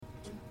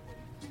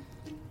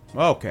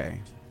Okay.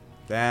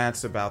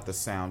 That's about the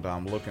sound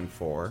I'm looking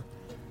for.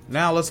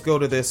 Now let's go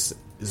to this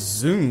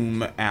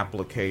Zoom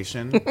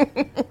application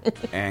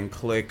and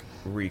click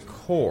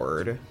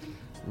record.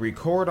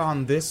 Record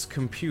on this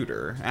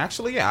computer.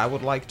 Actually, yeah, I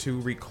would like to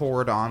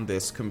record on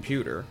this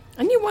computer.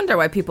 And you wonder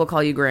why people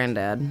call you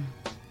granddad.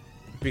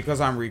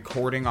 Because I'm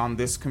recording on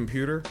this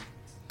computer?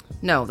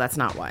 No, that's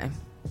not why.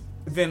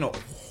 Then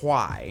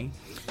why?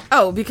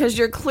 Oh, because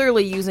you're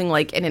clearly using,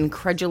 like, an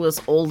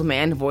incredulous old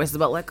man voice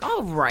about, like,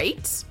 all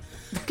right,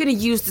 gonna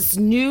use this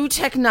new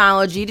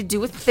technology to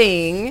do a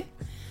thing.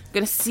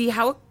 Gonna see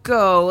how it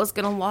goes.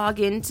 Gonna log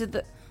into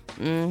the...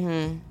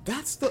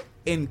 That's the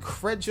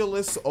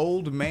incredulous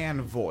old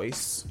man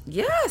voice.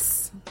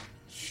 Yes.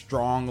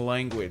 Strong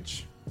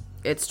language.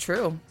 It's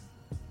true.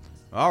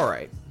 All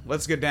right,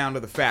 let's get down to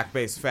the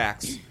fact-based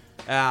facts.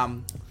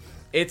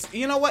 It's,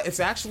 you know what? It's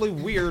actually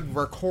weird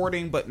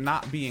recording but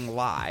not being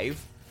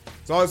live.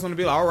 It's always going to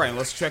be like, all right,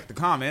 let's check the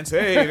comments.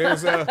 Hey,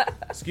 there's a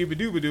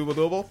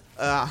Scooby-Dooba-Dooba-Dooble.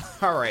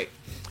 All right.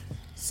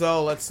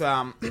 So let's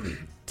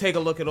take a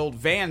look at old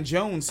Van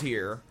Jones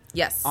here.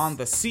 Yes. On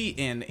the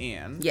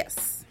CNN.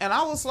 Yes. And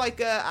I was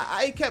like,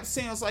 I kept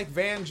seeing it was like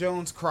Van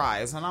Jones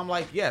cries. And I'm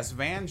like, yes,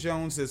 Van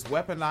Jones is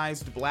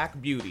weaponized black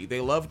beauty.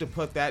 They love to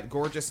put that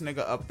gorgeous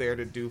nigga up there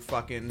to do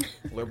fucking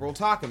liberal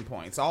talking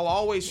points. I'll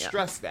always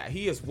stress that.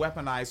 He is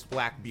weaponized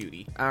black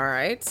beauty. All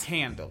right.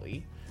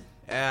 Handily.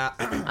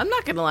 I'm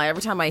not going to lie.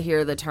 Every time I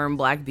hear the term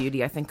black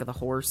beauty, I think of the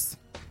horse.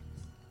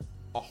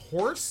 A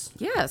horse?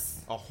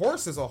 Yes. A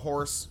horse is a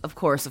horse. Of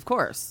course, of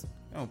course.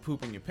 Don't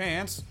poop in your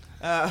pants.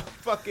 That's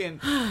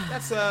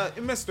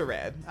Mr.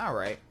 Ed. All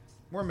right.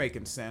 We're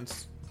making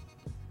sense.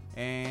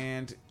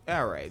 And,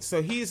 all right.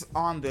 So he's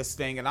on this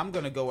thing, and I'm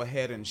going to go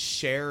ahead and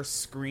share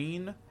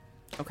screen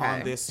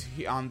on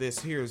this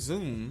here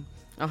Zoom.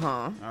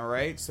 Uh-huh. All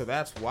right. So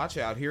watch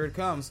out. Here it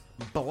comes.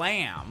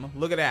 Blam.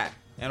 Look at that.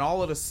 And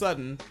all of a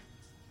sudden,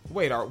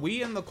 wait, are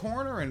we in the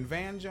corner and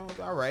Van Jones?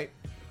 All right.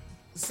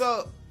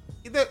 So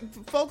the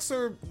folks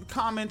are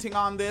commenting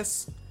on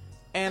this.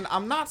 And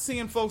I'm not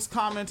seeing folks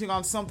commenting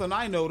on something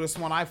I noticed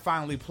when I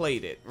finally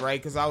played it,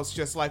 right? Because I was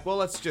just like, well,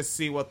 let's just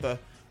see what the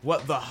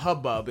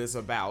hubbub is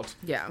about.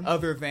 Yeah.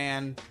 Other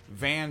than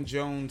Van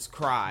Jones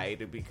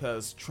cried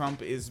because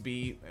Trump is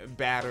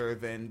badder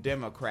than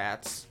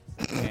Democrats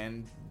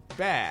and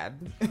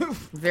bad.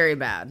 Very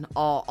bad.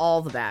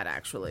 All the bad,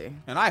 actually.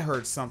 And I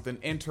heard something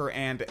inter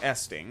and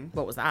esting.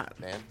 What was that?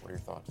 Man, what are your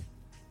thoughts?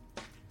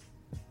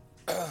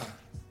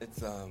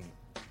 It's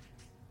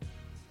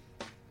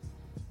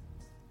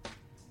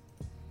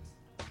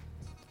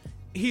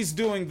He's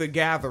doing the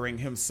gathering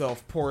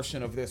himself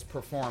portion of this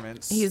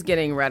performance. He's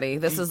getting ready.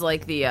 This is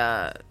like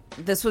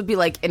this would be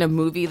like in a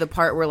movie, the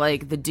part where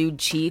like the dude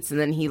cheats and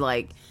then he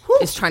like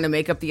is trying to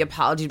make up the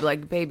apology to be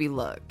like, baby,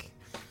 look,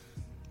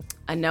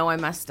 I know I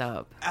messed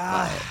up.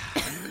 That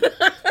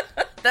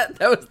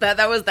was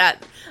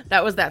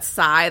that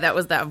sigh. That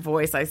was that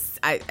voice. I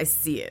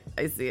see it.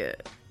 I see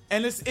it.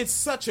 And it's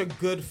such a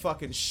good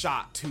fucking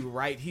shot too,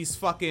 right? He's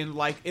fucking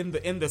like in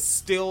the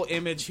still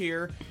image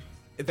here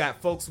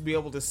that folks will be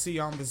able to see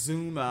on the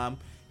Zoom.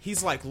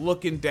 He's like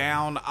looking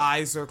down,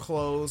 eyes are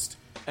closed.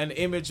 An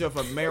image of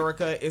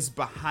America is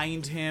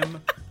behind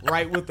him,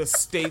 right, with the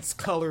states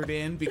colored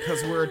in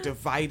because we're a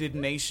divided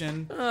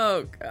nation.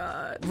 Oh,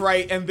 God.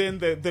 Right, and then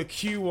the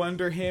cue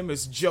under him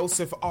is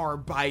Joseph R.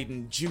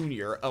 Biden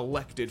Jr.,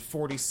 elected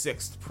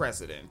 46th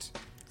president.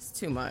 It's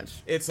too much.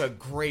 It's a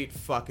great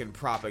fucking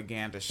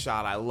propaganda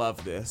shot. I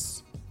love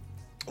this.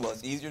 Well,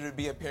 it's easier to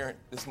be a parent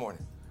this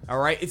morning. All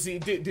right.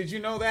 Did you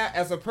know that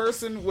as a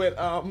person with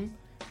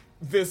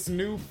this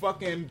new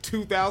fucking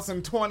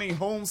 2020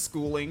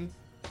 homeschooling,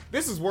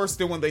 this is worse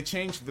than when they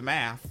changed the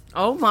math.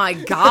 Oh my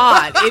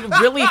God. It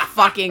really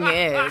fucking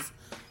is.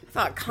 I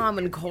thought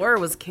Common Core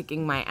was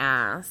kicking my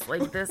ass.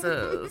 Like, this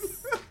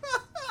is.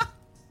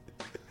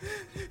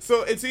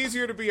 So it's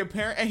easier to be a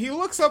parent, and he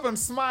looks up and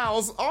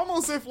smiles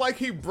almost if like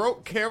he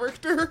broke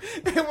character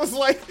and was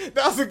like,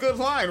 that was a good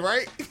line,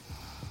 right?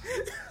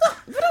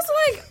 But it's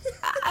like,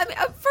 I mean,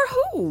 for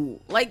who?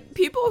 Like,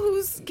 people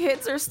whose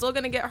kids are still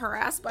going to get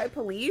harassed by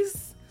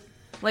police?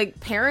 Like,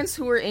 parents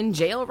who are in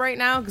jail right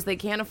now because they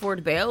can't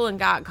afford bail and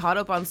got caught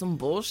up on some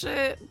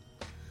bullshit?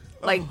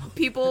 Like,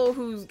 people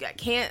who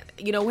can't,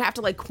 have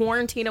to, like,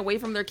 quarantine away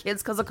from their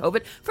kids because of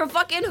COVID? For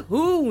fucking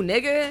who,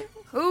 nigga?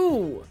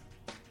 Who?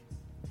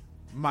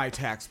 My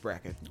tax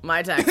bracket.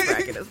 My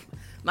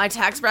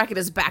tax bracket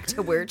is back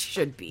to where it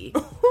should be.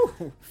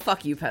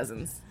 Fuck you,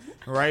 peasants.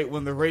 Right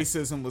when the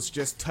racism was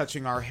just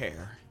touching our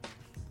hair.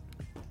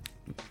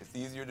 It's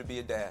easier to be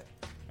a dad.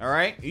 All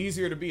right,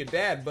 easier to be a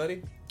dad,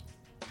 buddy.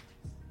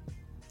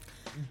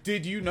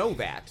 Did you know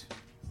that?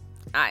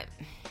 All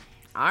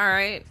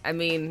right. I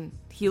mean,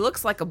 he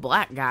looks like a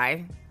black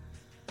guy.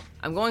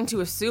 I'm going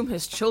to assume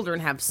his children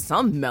have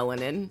some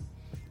melanin,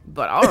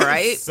 but all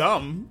right.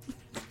 Some.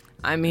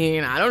 I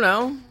mean, I don't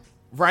know.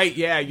 Right?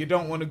 Yeah, you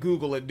don't want to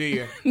Google it, do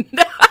you?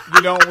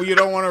 You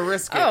don't want to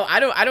risk it. Oh, I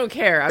don't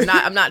care.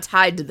 I'm not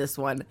tied to this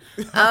one.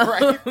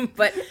 Right.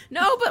 But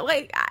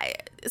like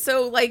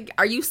So, like,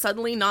 are you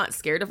suddenly not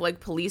scared of, like,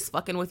 police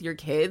fucking with your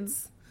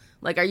kids?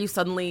 Like, are you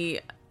suddenly,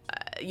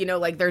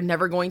 like, they're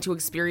never going to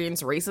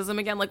experience racism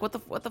again? Like, what the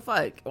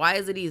fuck? Why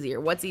is it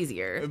easier? What's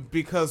easier?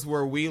 Because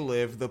where we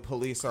live, the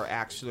police are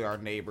actually our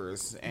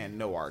neighbors and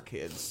know our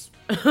kids.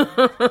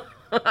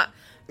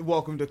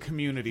 Welcome to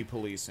community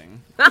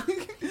policing.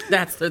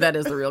 That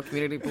is the real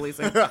community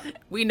policing.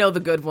 We know the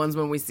good ones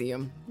when we see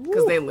them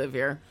because they live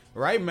here.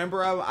 Right?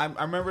 Remember, I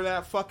remember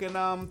that fucking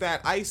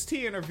that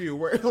Ice-T interview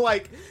where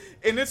like,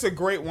 and it's a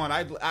great one.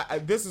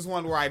 This is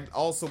one where I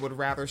also would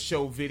rather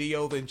show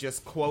video than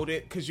just quote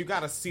it because you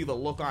got to see the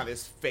look on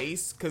his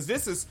face because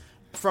this is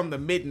from the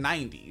mid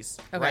 '90s,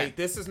 right?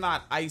 This is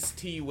not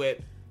Ice-T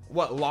with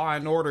Law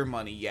and Order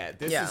money yet.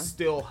 This is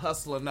still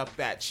hustling up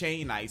that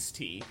chain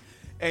Ice-T,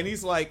 and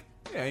he's like,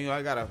 yeah,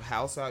 I got a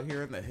house out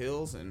here in the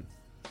hills and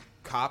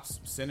cops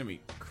sending me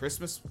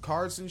Christmas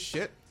cards and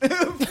shit.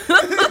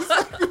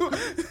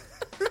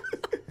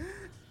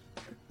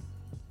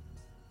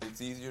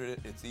 It's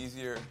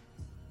easier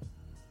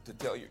to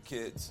tell your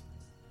kids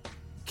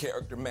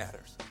character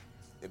matters.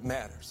 It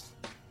matters.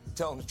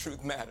 Telling the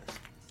truth matters.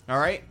 All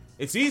right?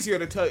 It's easier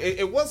to tell.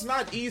 It was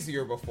not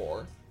easier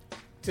before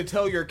to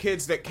tell your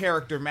kids that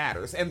character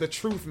matters and the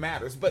truth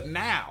matters. But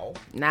now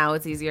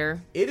it's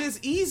easier. It is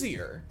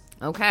easier.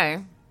 Okay.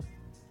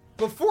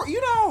 Before,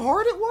 you know how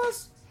hard it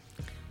was?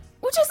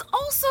 Which is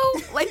also,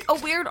 like, a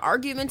weird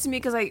argument to me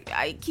because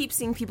I keep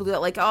seeing people do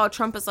that, like, oh,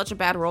 Trump is such a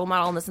bad role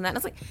model and this and that. And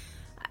it's like,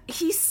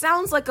 he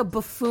sounds like a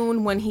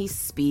buffoon when he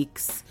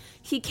speaks.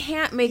 He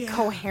can't make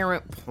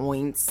coherent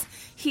points.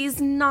 He's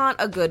not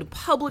a good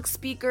public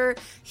speaker.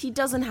 He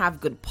doesn't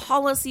have good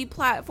policy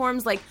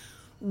platforms. Like,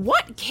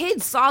 what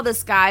kid saw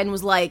this guy and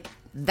was like,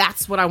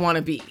 that's what I want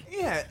to be?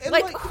 Yeah. And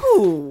like,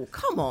 who?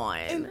 Come on.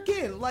 And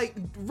again, like,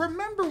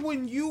 remember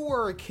when you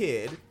were a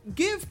kid?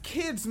 Give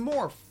kids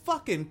more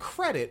fucking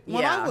credit.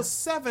 When I was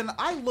 7,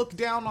 I looked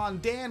down on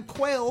Dan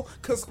Quayle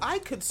because I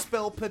could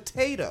spell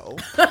potato.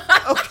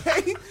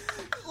 Okay?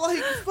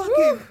 Like,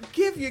 fucking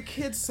give your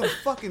kids some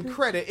fucking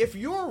credit. If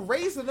you're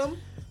raising them,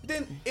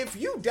 then if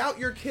you doubt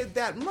your kid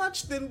that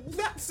much, then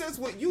that says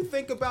what you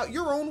think about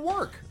your own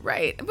work.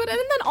 Right. But and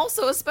then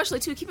also, especially,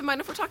 too, keep in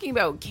mind, if we're talking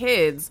about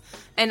kids,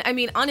 and I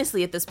mean,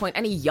 honestly, at this point,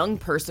 any young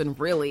person,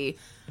 really,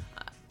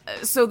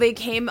 so they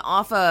came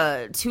off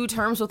 2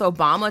 terms with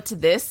Obama to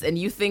this, and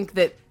you think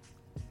that,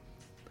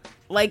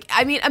 like,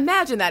 I mean,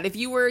 imagine that if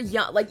you were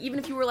young, like, even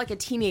if you were like a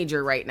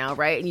teenager right now,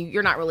 right, and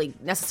you're not really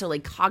necessarily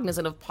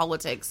cognizant of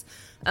politics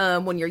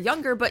when you're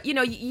younger, but,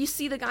 you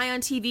see the guy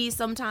on TV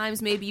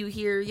sometimes, maybe you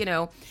hear,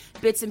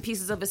 bits and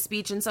pieces of a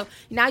speech, and so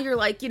now you're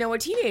like, a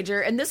teenager,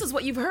 and this is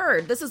what you've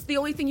heard. This is the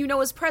only thing you know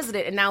as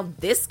president, and now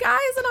this guy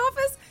is in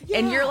office,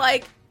 and you're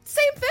like,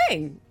 same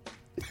thing.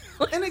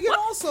 And again,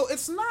 also,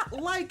 it's not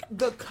like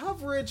the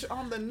coverage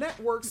on the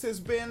networks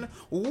has been,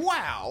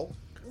 wow,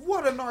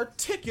 what an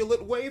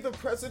articulate way the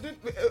president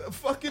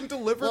fucking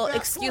delivered that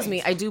excuse point.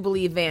 me, I do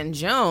believe Van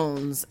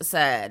Jones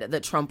said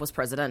that Trump was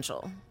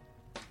presidential.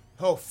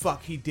 Oh,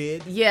 fuck, he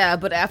did? Yeah,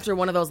 but after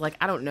one of those, like,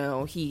 I don't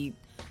know, he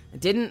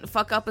didn't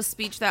fuck up a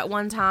speech that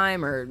one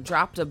time or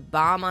dropped a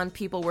bomb on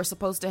people we're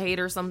supposed to hate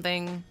or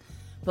something.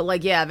 But,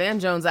 like, yeah, Van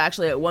Jones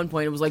actually at one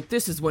point, it was like,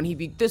 this is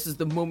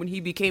the moment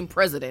he became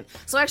president.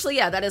 So actually,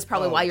 yeah, that is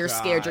probably why you're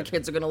scared your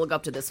kids are going to look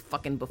up to this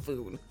fucking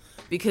buffoon.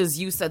 Because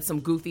you said some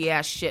goofy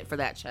ass shit for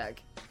that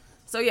check.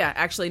 So yeah,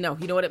 actually, no,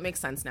 you know what? It makes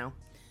sense now.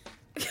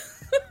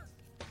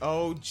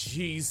 Oh,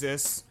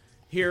 Jesus.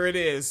 Here it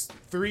is.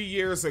 3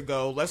 years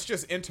ago. Let's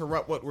just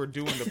interrupt what we're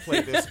doing to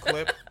play this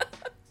clip.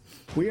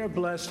 We are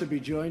blessed to be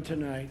joined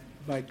tonight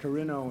by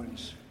Corinne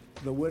Owens,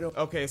 the widow.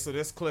 Okay, so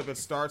this clip, it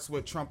starts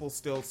with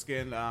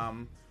Trumpelstiltskin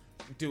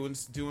doing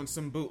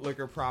some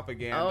bootlicker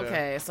propaganda.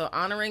 Okay, so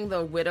honoring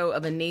the widow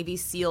of a Navy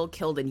SEAL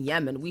killed in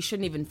Yemen. We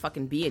shouldn't even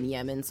fucking be in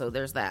Yemen, so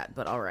there's that,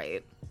 but all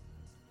right.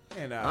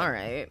 And, all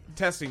right.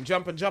 Testing,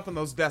 jumping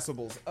those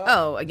decibels.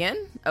 Oh,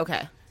 again?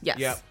 Okay. Yes.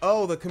 Yep.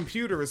 Oh, the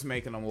computer is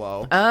making them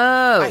low.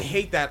 Oh. I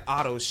hate that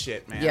auto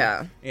shit, man.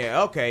 Yeah.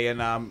 Yeah, okay,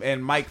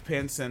 and Mike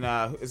Pence and,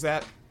 is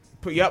that...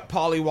 Yep,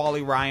 Polly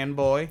Wally Ryan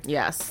boy.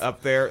 Yes.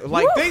 Up there.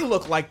 Like, they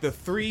look like the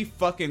 3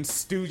 fucking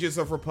stooges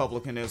of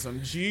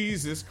republicanism.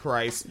 Jesus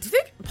Christ. Do you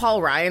think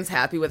Paul Ryan's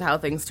happy with how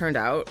things turned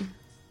out?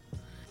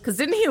 Because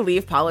didn't he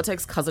leave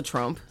politics because of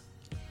Trump?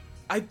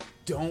 I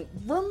don't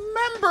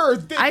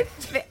remember.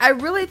 I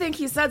really think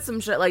he said some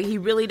shit. Like, he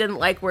really didn't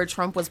like where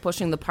Trump was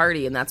pushing the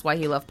party, and that's why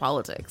he left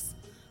politics.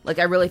 Like,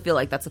 I really feel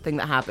like that's a thing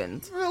that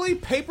happened. Really?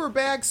 Paper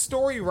bag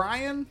story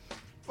Ryan?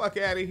 Fuck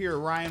out of here,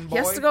 Ryan boy. He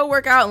has to go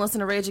work out and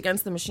listen to Rage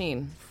Against the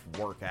Machine.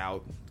 Work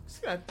out.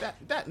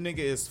 That nigga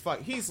is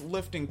fuck. He's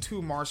lifting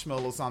 2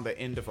 marshmallows on the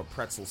end of a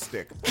pretzel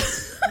stick.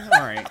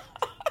 All right.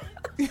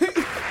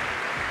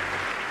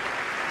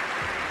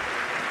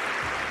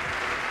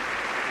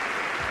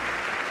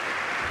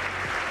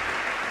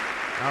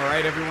 All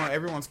right,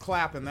 everyone's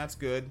clapping. That's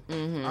good.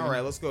 Mm-hmm. All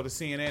right, let's go to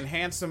CNN.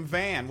 Handsome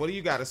Van, what do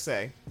you got to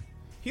say?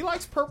 He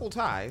likes purple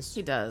ties.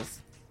 He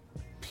does.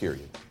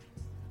 Period.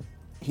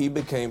 He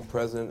became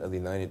president of the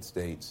United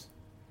States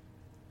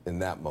in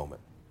that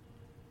moment.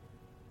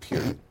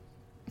 Period.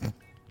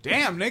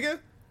 Damn, nigga.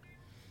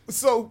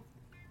 So,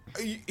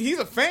 he's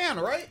a fan,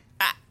 right?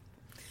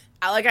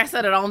 Like I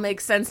said, it all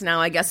makes sense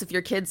now. I guess if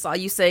your kid saw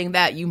you saying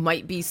that, you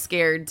might be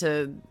scared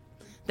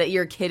that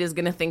your kid is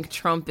going to think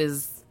Trump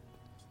is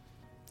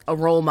a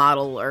role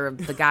model or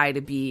the guy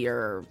to be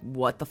or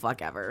what the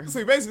fuck ever. So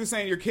you're basically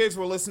saying your kids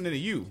were listening to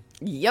you.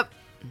 Yep.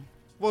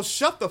 Well,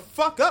 shut the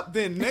fuck up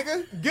then,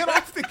 nigga. Get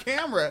off the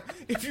camera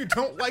if you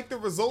don't like the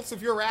results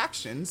of your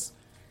actions.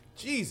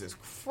 Jesus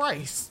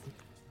Christ.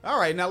 All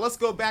right, now let's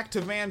go back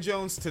to Van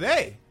Jones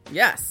today.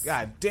 Yes.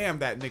 God damn,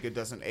 that nigga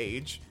doesn't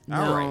age.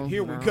 No, All right,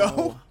 here we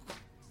go.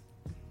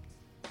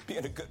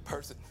 Being a good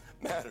person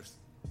matters.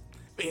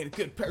 Being a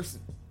good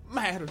person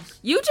matters.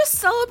 You just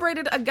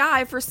celebrated a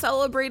guy for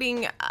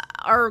celebrating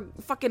our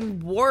fucking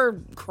war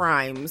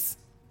crimes.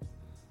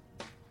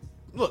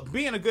 Look,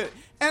 being a good...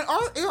 And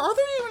are there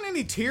even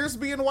any tears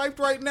being wiped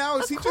right now?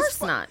 Is Of he course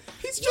just not.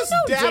 He's You just know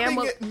damn dabbing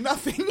well- at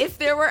nothing. If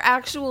there were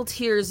actual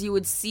tears, you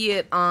would see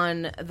it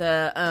on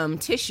the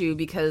tissue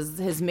because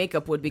his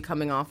makeup would be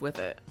coming off with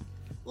it.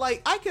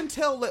 Like, I can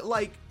tell that,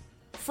 like,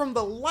 from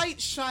the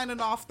light shining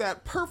off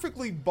that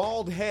perfectly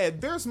bald head,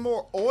 there's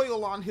more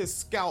oil on his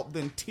scalp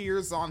than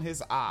tears on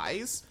his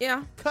eyes.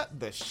 Yeah. Cut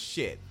the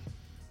shit.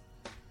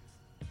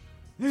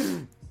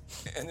 And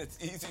it's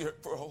easier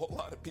for a whole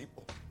lot of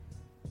people.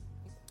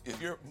 If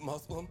you're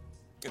Muslim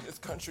in this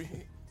country,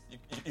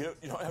 you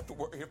don't have to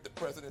worry if the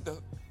president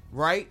doesn't.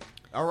 Right?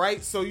 All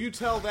right, so you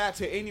tell that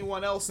to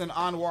anyone else in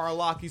Anwar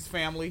al-Awlaki's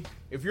family.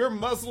 If you're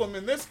Muslim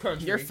in this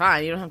country... You're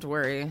fine. You don't have to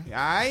worry. All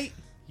right?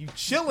 You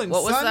chilling,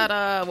 What was son.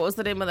 that? What was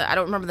the name of that? I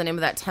don't remember the name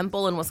of that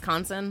temple in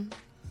Wisconsin.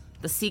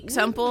 The Sikh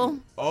temple.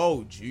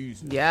 Oh,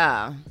 Jesus.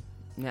 Yeah.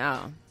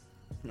 Yeah.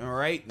 All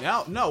right.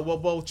 No.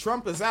 Well,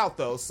 Trump is out,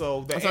 though,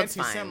 so the So it's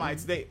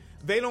anti-Semites,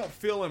 they don't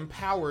feel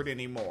empowered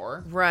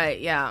anymore. Right.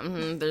 Yeah.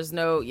 There's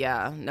no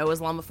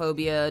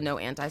Islamophobia, no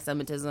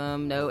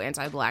anti-Semitism, no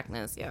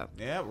anti-blackness. Yeah.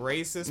 Yeah,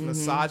 racist,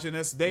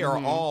 misogynist, they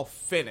are all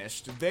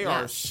finished. They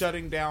are Yes.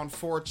 shutting down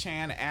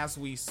 4chan as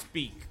we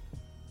speak.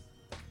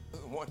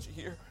 Doesn't want you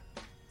here.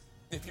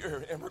 If you're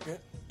an immigrant,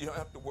 you don't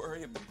have to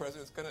worry if the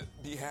president's going to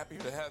be happy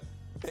to have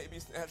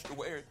babies snatched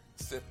away or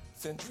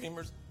send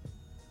dreamers.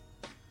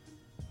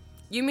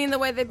 You mean the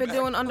way they've been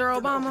doing under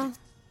Obama?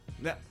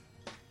 Yeah.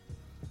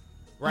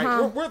 Right,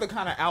 Huh. we're the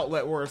kind of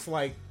outlet where it's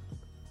like,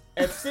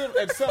 at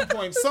some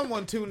point,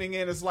 someone tuning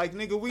in is like,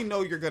 nigga, we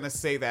know you're going to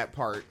say that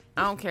part.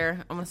 I don't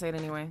care. I'm gonna say it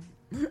anyway.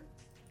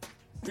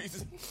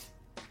 Reason.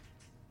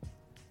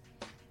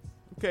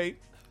 Okay.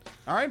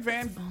 All right,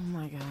 Van, Oh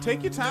my god.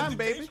 take your time,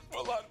 baby. For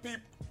a lot of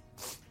people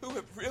who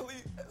have really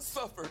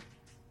suffered.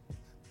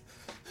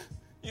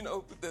 You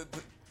know, the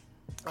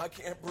I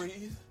can't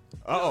breathe.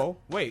 Uh-oh.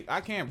 Wait,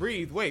 I can't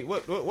breathe. Wait,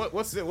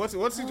 where's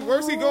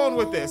he going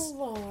with this?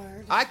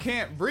 Lord. I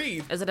can't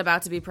breathe. Is it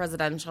about to be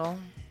presidential?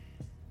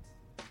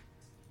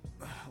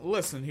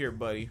 Listen here,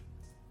 buddy.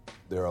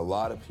 There are a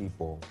lot of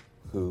people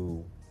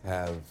who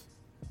have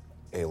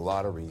a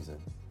lot of reason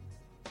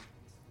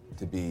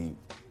to be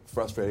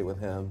frustrated with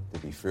him, to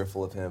be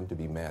fearful of him, to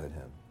be mad at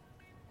him.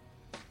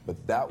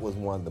 But that was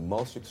one of the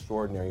most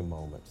extraordinary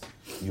moments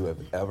you have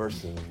ever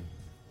seen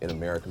in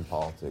American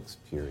politics,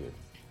 period.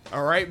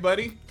 All right,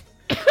 buddy.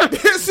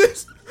 This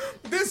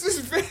is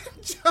Van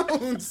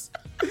Jones.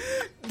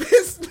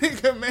 This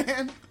nigga,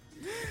 man.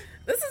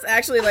 This is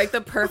actually like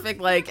the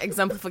perfect like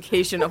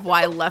exemplification of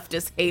why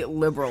leftists hate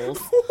liberals.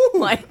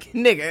 Like,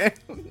 nigga.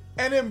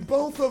 And in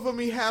both of them,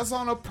 he has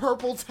on a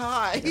purple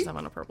tie. Because I'm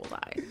on a purple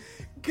tie.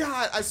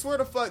 God, I swear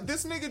to fuck,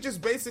 this nigga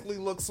just basically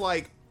looks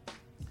like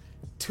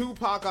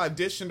Tupac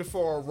auditioned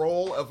for a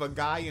role of a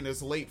guy in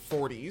his late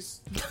 40s.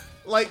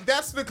 Like,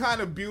 that's the kind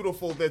of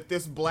beautiful that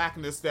this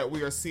blackness that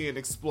we are seeing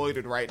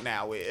exploited right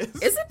now is.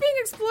 Is it being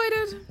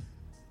exploited?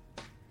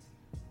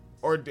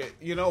 Or,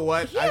 you know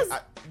what?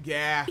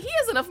 Yeah. He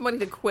has enough money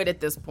to quit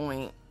at this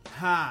point.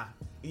 Huh.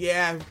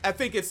 Yeah, I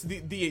think it's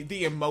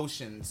the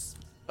emotions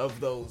of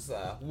those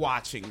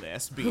watching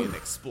this being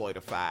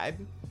exploitified.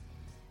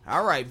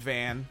 All right,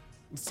 Van.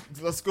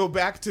 Let's go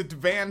back to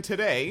Van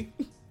today.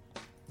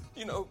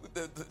 You know,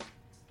 the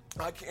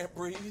I can't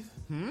breathe.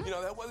 You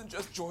know, that wasn't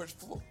just George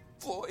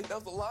Floyd.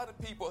 That was a lot of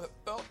people that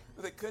felt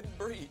that they couldn't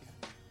breathe.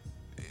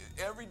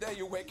 Every day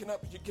you're waking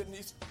up and you're getting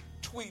these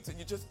tweets and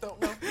you just don't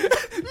know.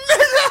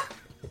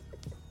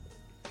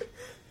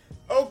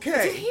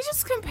 Okay. Did he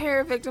just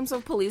compare victims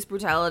of police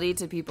brutality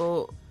to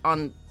people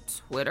on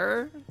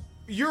Twitter?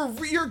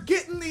 You're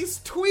getting these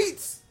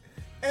tweets,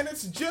 and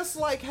it's just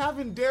like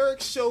having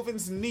Derek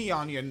Chauvin's knee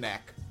on your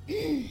neck.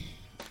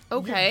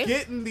 Okay. You're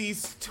getting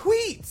these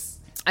tweets.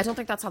 I don't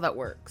think that's how that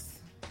works.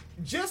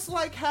 Just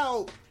like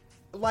how,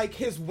 like,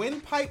 his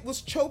windpipe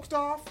was choked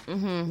off,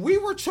 we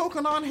were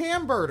choking on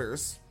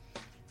hamburgers.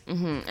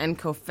 And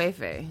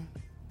Kofefe.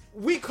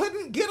 We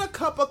couldn't get a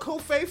cup of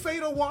Kofefe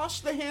to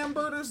wash the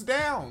hamburgers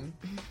down.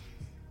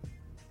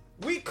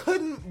 We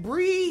couldn't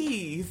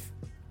breathe.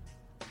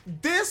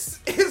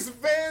 This is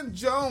Van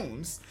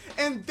Jones,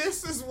 and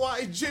this is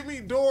why Jimmy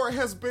Dore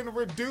has been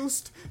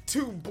reduced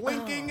to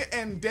blinking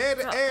and dead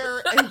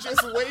air and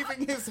just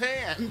waving his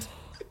hand.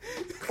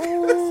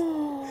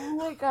 Oh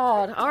my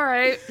God! All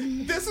right.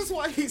 This is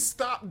why he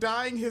stopped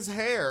dyeing his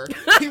hair.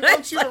 He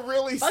wants you to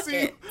really Fuck see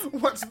it.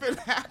 what's been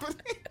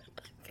happening.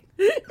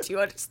 Do you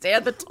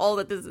understand the toll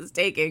that this is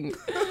taking?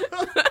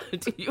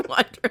 Do you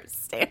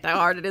understand how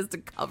hard it is to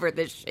cover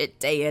this shit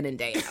day in and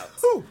day out?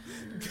 Whew.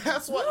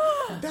 That's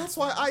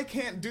why I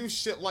can't do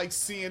shit like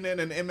CNN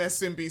and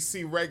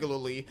MSNBC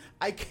regularly.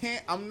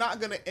 I'm not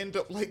gonna end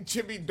up like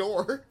Jimmy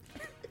Dore.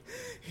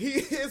 He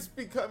is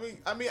becoming,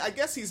 I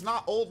guess he's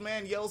not old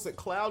man yells at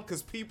cloud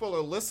because people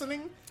are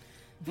listening.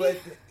 But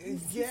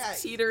yeah.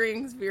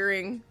 Teetering,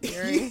 veering.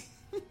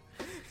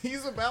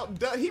 He's about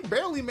done. He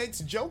barely makes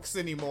jokes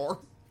anymore.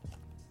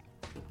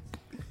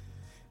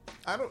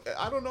 I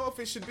don't know if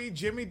it should be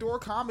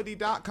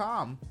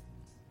jimmydorecomedy.com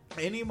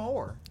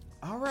anymore.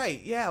 All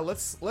right, yeah,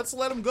 let's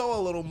let him go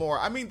a little more.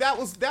 I mean, that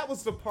was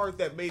the part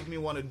that made me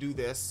want to do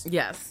this.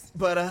 Yes.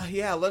 But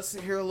yeah, let's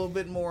hear a little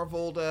bit more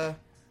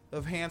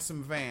of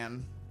Handsome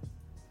Van.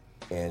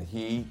 And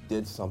he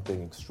did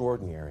something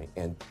extraordinary.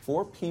 And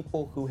for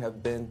people who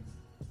have been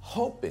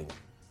hoping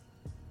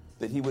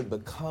that he would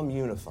become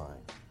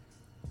unifying,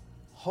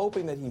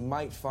 hoping that he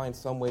might find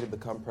some way to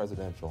become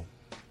presidential,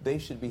 they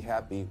should be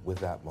happy with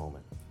that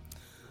moment.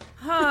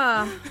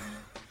 Huh.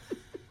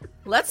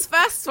 Let's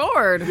fast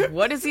forward.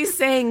 What is he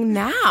saying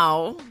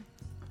now?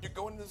 You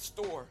go into the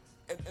store,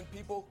 and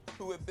people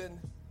who have been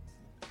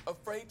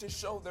afraid to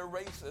show their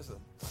racism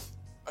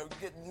are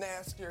getting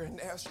nastier and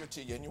nastier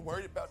to you, and you're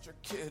worried about your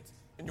kids,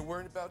 and you're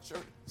worried about your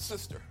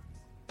sister.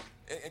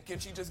 And can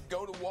she just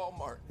go to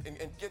Walmart and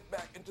get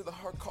back into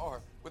her car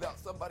without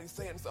somebody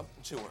saying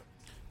something to her?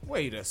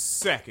 Wait a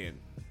second.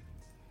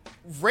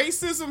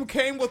 Racism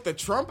came with the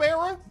Trump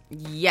era?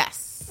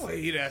 Yes.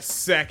 Wait a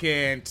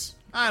second.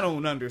 I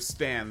don't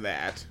understand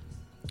that.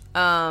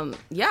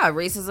 Yeah,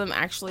 racism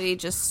actually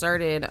just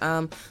started.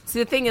 See,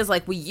 the thing is,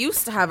 like, we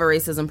used to have a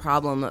racism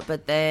problem,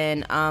 but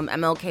then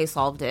MLK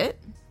solved it.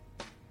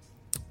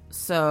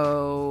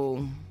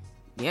 So,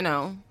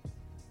 yeah.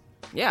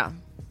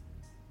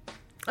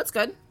 That's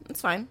good.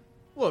 That's fine.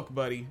 Look,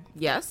 buddy.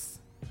 Yes.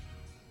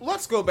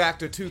 Let's go back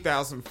to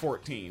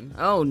 2014.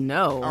 Oh,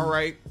 no. All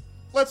right.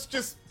 Let's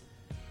just...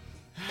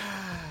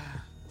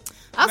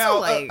 Also, now,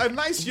 like... a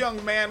nice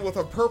young man with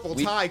a purple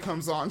tie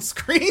comes on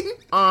screen.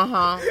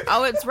 Uh-huh.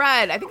 Oh, it's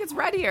red. I think it's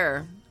red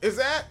here. Is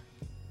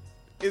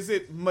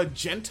it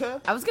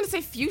magenta? I was going to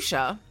say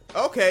fuchsia.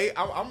 Okay,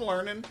 I'm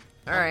learning.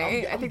 All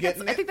right. I'm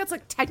getting it. I think that's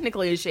like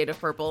technically a shade of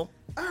purple.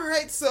 All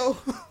right, so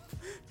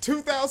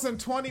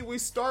 2020 we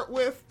start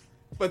with,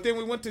 but then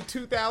we went to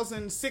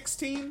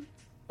 2016.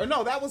 Or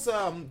no, that was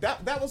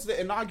that was the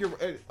inaugural.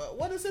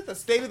 What is it? The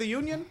State of the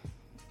Union.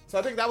 So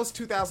I think that was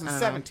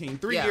 2017,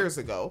 3 years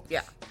ago.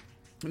 Yeah.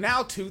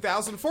 Now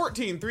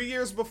 2014, 3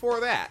 years before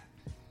that.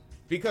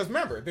 Because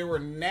remember, there were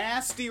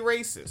nasty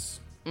racists.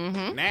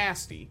 Mm-hmm.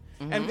 Nasty.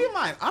 Mm-hmm. And be in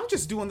mind, I'm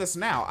just doing this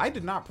now. I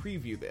did not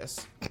preview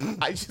this.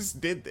 I just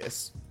did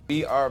this.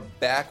 We are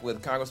back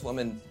with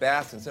Congresswoman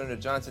Bass and Senator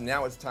Johnson.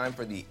 Now it's time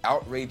for the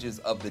outrages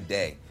of the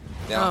day.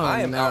 Now,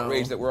 I am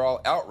outraged that we're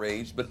all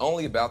outraged, but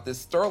only about this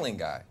Sterling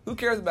guy. Who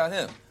cares about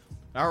him?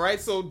 All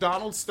right, so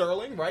Donald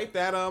Sterling, right?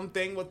 That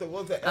thing with the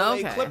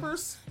LA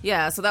Clippers?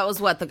 Yeah, so that was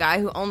what? The guy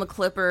who owned the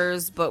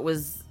Clippers but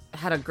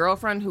had a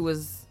girlfriend who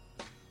was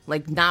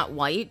like not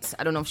white.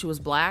 I don't know if she was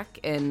black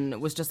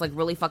and was just like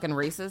really fucking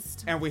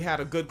racist. And we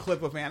had a good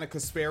clip of Anna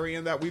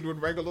Kasparian that we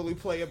would regularly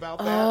play about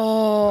that.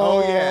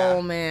 Oh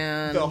yeah.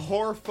 Man. The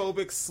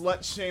horror-phobic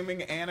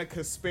slut-shaming Anna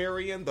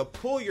Kasparian. The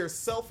pull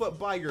yourself up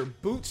by your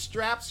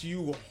bootstraps,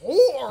 you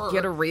whore.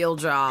 Get a real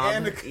job.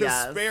 Anna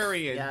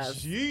Kasparian.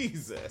 Yes.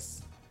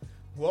 Jesus.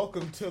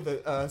 Welcome to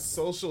the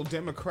social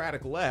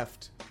democratic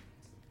left.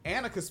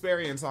 Anna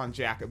Kasparian's on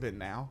Jacobin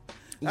now.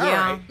 All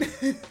yeah.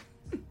 right.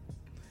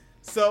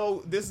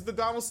 So this is the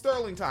Donald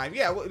Sterling time.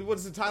 Yeah, what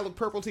is the Tyler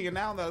purple to you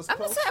now? That was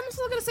I'm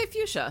still gonna say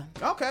fuchsia.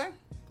 Okay.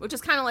 Which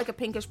is kind of like a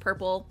pinkish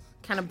purple,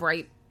 kind of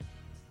bright.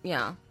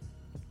 Yeah.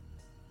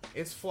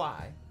 It's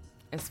fly.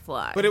 It's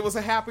fly. But it was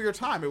a happier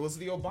time. It was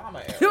the Obama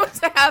era. It was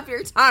a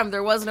happier time.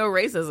 There was no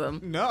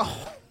racism. No.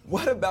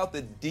 What about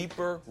the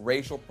deeper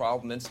racial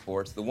problem in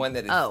sports, the one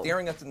that is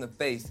staring us in the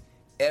face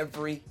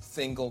every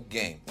single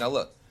game? Now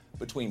look,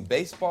 between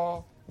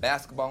baseball,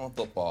 basketball, and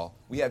football,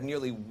 we have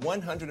nearly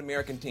 100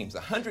 American teams,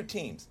 100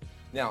 teams.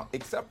 Now,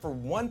 except for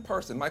one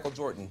person, Michael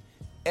Jordan,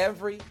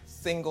 every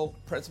single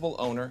principal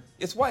owner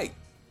is white.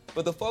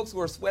 But the folks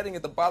who are sweating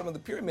at the bottom of the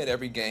pyramid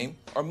every game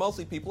are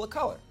mostly people of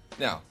color.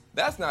 Now,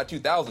 that's not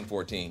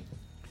 2014.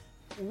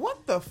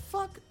 What the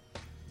fuck?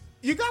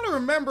 You gotta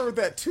remember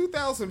that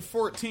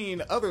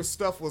 2014, other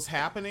stuff was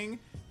happening.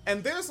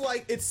 And there's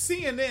like, it's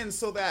CNN,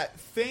 so that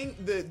thing,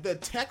 the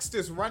text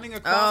is running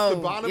across the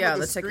bottom of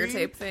the screen. Yeah, the ticker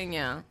tape thing,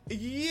 yeah.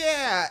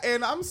 Yeah,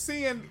 and I'm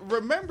seeing,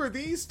 remember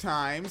these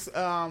times,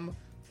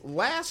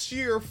 last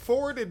year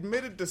Ford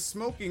admitted to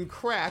smoking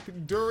crack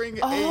during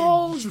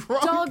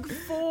Doug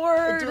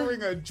Ford.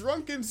 during a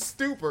drunken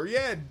stupor.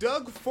 Yeah,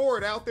 Doug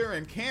Ford out there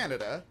in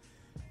Canada,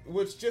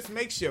 which just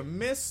makes you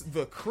miss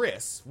the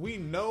Chris. We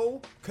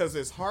know, because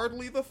it's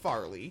hardly the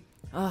Farley.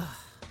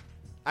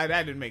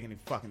 That didn't make any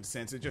fucking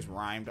sense. It just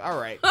rhymed. All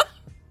right.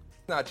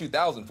 Not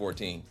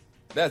 2014.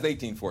 That's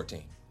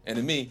 1814. And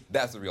to me,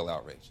 that's the real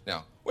outrage.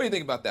 Now, what do you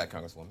think about that,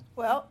 Congresswoman?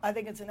 Well, I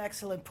think it's an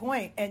excellent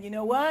point. And you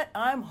know what?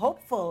 I'm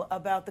hopeful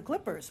about the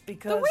Clippers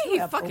because the way you he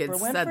have fucking Oprah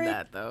said Winfrey.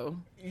 that, though.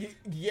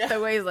 Yeah.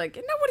 The way he's like,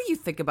 now what do you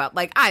think about?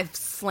 Like, I've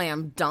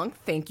slam dunked.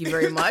 Thank you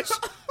very much.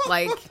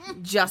 Like,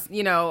 just,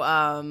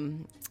 like,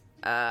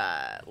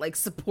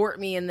 support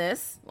me in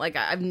this. Like,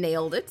 I've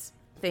nailed it.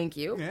 Thank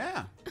you.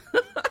 Yeah.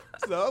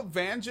 So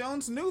Van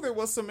Jones knew there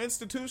was some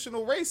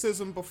institutional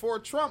racism before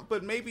Trump,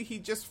 but maybe he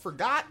just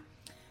forgot.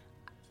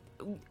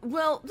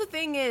 Well, the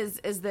thing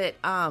is that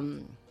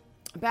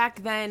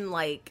back then,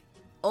 like,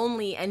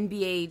 only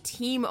NBA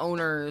team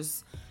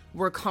owners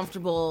were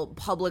comfortable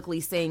publicly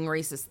saying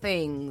racist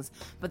things.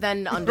 But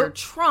then under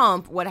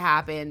Trump, what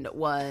happened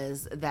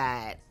was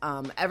that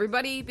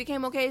everybody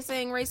became okay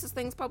saying racist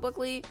things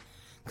publicly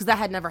because that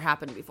had never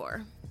happened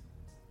before.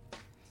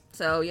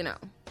 So,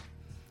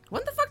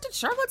 when the fuck did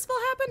Charlottesville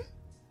happen?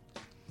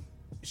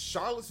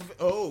 Charlottesville.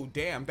 Oh,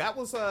 damn. That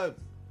was God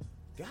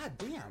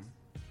damn.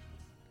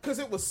 Because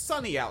it was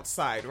sunny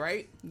outside,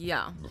 right?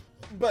 Yeah.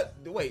 But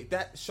wait,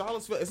 that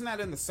Charlottesville, isn't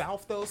that in the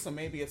South though? So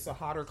maybe it's a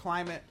hotter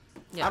climate.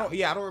 Yeah.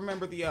 I don't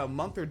remember the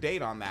month or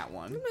date on that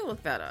one. Let me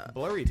look that up.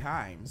 Blurry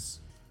times.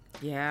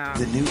 Yeah.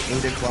 The new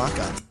 8 o'clock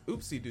on.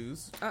 Oopsie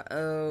doos.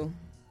 Uh-oh.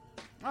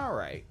 All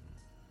right.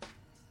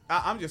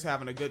 I'm just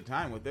having a good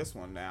time with this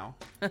one now.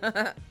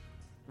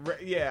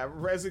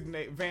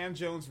 Van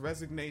Jones'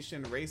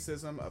 resignation,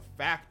 racism, a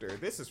factor.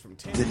 This is from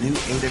 10. The new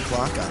 8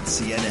 o'clock on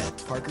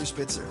CNN. Parker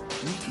Spitzer.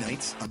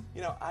 Weeknights on.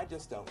 I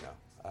just don't know.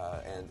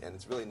 And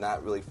it's really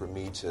not really for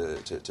me to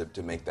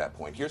make that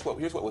point. Here's what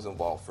was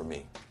involved for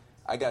me.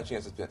 I got a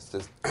chance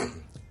to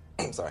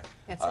I'm sorry.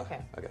 It's okay.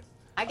 Okay.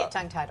 I get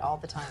tongue-tied all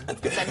the time.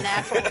 It's a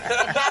natural. It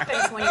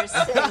happens when you're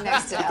sitting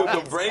next to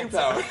Elliot. The brain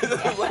power.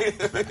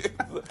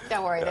 Yeah.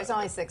 Don't worry. There's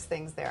only 6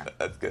 things there.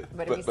 That's good.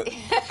 But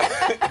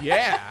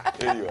Yeah.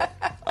 Anyway,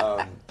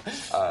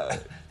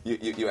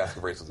 you asked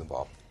if race was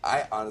involved.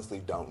 I honestly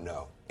don't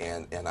know,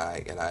 and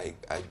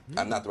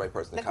I'm not the right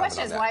person to the comment question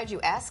on is, that. why did you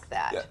ask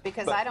that? Yeah,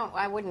 because but-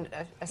 I wouldn't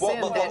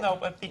assume Well, that. no,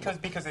 but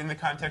because in the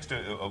context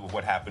of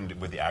what happened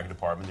with the Ag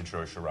Department and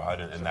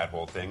Sherrod and that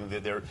whole thing,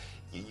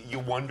 you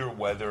wonder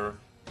whether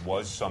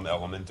was some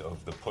element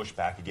of the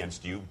pushback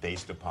against you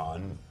based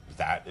upon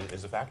that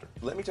as a factor.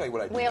 Let me tell you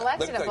what I do. We know.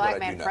 elected a black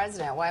man know.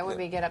 president. Why would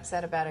we get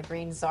upset about a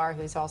green czar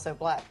who's also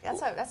black?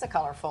 That's a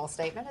colorful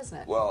statement, isn't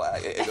it? Well, Wow.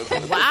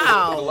 there's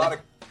a lot of.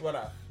 What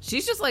up?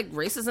 She's just like,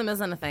 racism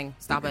isn't a thing.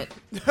 Stop it.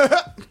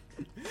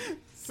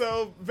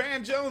 So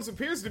Van Jones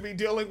appears to be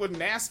dealing with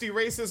nasty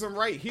racism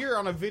right here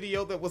on a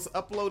video that was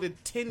uploaded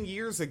 10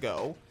 years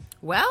ago.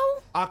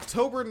 Well,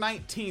 October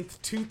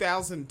 19th,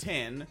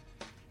 2010.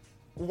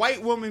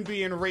 White woman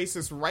being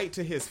racist right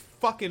to his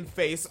fucking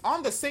face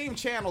on the same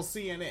channel,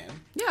 CNN.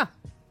 yeah.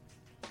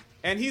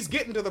 And he's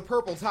getting to the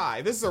purple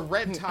tie. This is a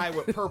red tie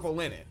with purple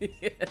in it.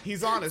 Yeah.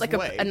 He's on his Like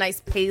way. a nice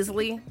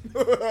paisley.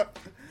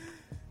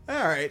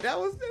 All right, that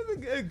was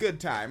a good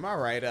time. All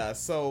right,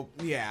 so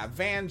yeah,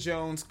 Van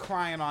Jones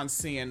crying on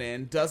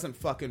CNN doesn't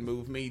fucking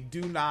move me.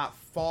 Do not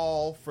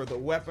fall for the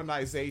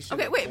weaponization.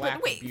 Okay, of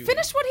wait. beauty.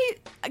 Finish what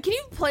he. Can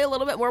you play a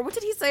little bit more? What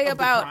did he say Of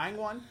about? the crying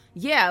one?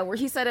 Yeah, where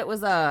he said it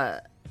was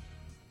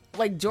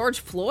like George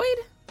Floyd.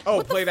 Oh,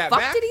 what play the that fuck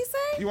back. Did he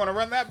say? You want to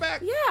run that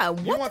back? Yeah.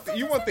 You want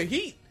the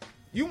heat.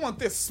 You want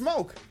this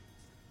smoke.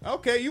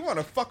 Okay, you want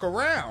to fuck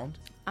around.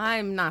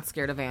 I'm not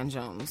scared of Van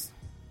Jones.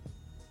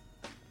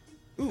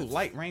 Ooh,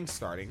 light rain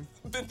starting.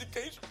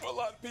 Vindication for a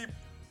lot of people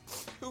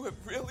who have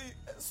really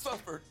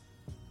suffered.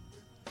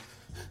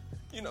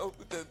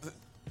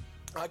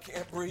 I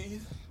can't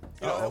breathe.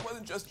 That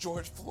wasn't just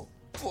George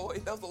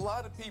Floyd. That was a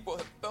lot of people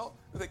that felt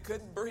that they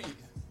couldn't breathe.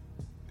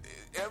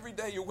 Every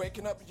day you're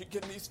waking up and you're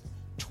getting these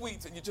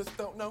tweets and you just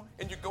don't know,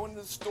 and you're going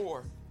to the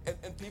store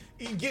and people.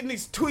 You're getting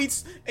these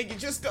tweets and you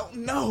just don't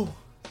know.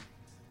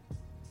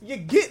 You're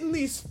getting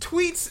these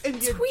tweets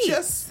and you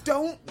just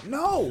don't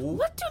know.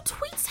 What do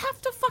tweets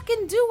have to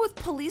fucking do with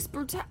police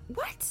brutality?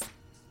 What?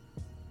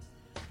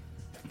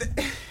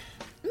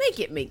 Make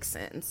it make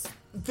sense.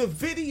 The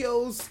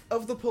videos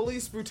of the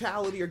police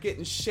brutality are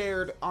getting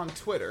shared on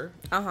Twitter.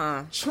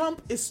 Uh-huh.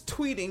 Trump is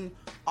tweeting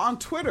on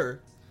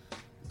Twitter.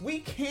 We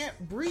can't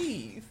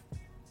breathe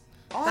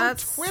on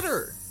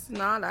Twitter. That's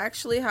not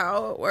actually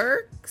how it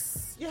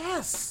works.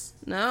 Yes.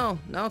 No,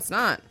 it's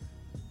not.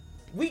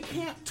 We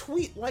can't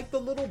tweet like the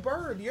little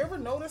bird. You ever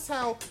notice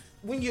how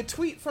when you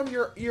tweet from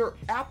your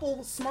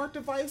Apple smart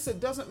device, it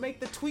doesn't make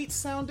the tweet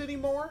sound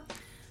anymore?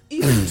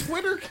 Even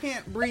Twitter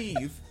can't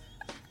breathe.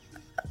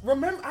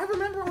 I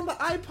remember on the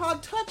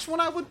iPod Touch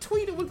when I would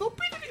tweet, it would go,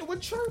 it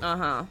would chirp.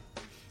 Uh-huh.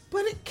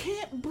 But it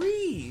can't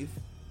breathe.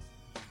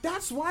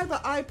 That's why the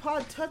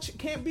iPod Touch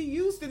can't be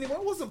used anymore.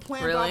 It wasn't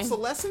planned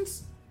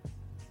obsolescence.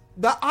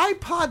 The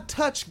iPod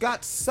Touch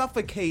got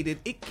suffocated.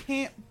 It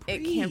can't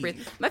breathe. It can't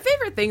breathe. My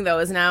favorite thing, though,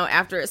 is now,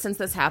 since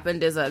this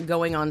happened, is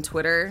going on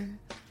Twitter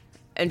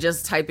and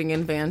just typing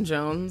in Van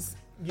Jones.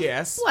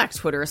 Yes. Black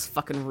Twitter is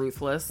fucking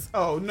ruthless.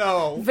 Oh,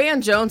 no.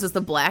 Van Jones is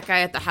the black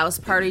guy at the house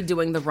party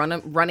doing the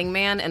running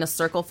man in a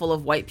circle full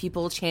of white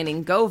people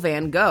chanting, "Go,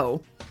 Van,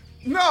 go."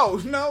 No.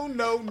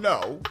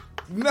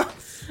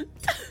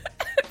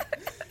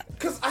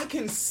 Because I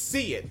can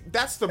see it.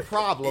 That's the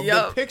problem.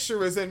 Yep. The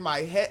picture is in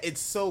my head.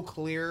 It's so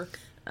clear.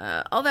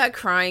 All that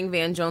crying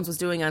Van Jones was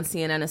doing on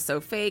CNN is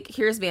so fake.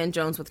 Here's Van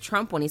Jones with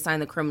Trump when he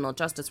signed the criminal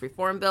justice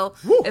reform bill.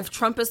 Woo. If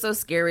Trump is so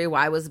scary,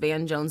 why was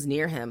Van Jones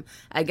near him?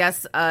 I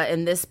guess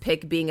in this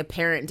pic, being a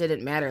parent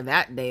didn't matter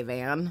that day,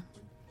 Van.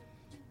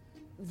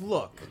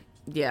 Look.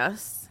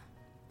 Yes.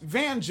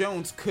 Van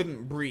Jones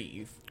couldn't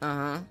breathe.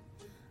 Uh-huh.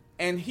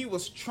 And he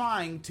was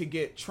trying to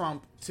get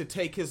Trump to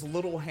take his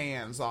little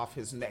hands off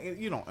his neck.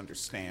 You don't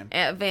understand.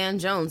 At Van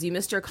Jones, you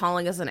missed your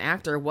calling as an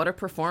actor. What a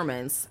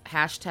performance.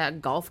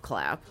 # golf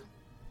clap.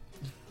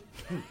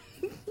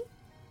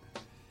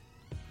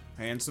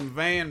 Handsome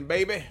Van,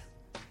 baby.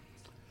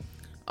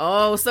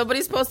 Oh,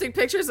 somebody's posting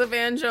pictures of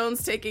Van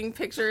Jones taking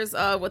pictures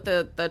with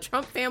the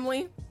Trump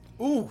family.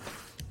 Ooh.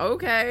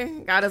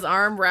 Okay. Got his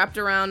arm wrapped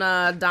around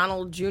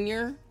Donald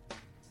Jr.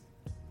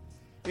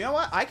 You know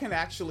what? I can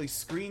actually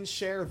screen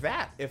share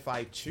that if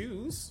I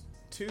choose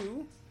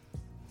to.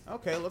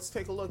 Okay, let's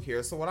take a look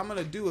here. So what I'm going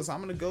to do is I'm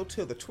going to go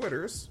to the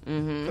Twitters,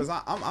 because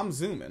I'm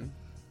zooming.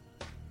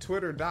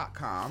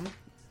 Twitter.com.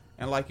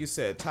 And like you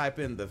said, type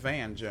in the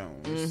Van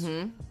Jones.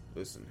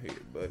 Listen here,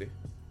 buddy.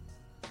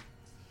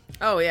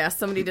 Oh, yeah.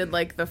 Somebody did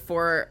like the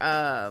 4,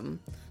 because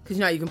you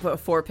know you can put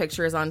 4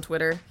 pictures on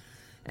Twitter.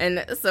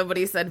 And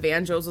somebody said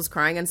Van Jones was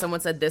crying, and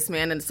someone said this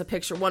man, and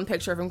it's one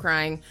picture of him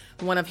crying,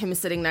 one of him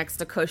sitting next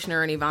to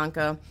Kushner and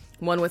Ivanka,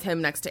 one with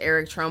him next to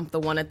Eric Trump, the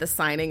one at the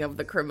signing of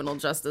the criminal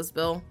justice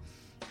bill.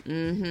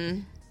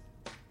 See,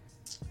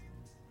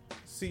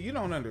 you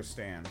don't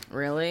understand.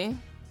 Really?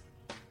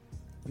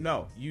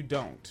 No, you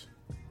don't.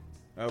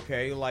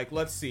 Okay, like,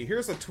 let's see.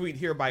 Here's a tweet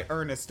here by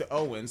Ernest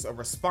Owens, a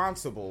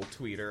responsible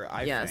tweeter,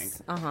 I think.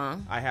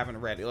 I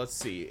haven't read it. Let's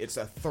see. It's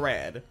a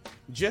thread.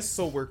 Just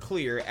so we're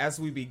clear,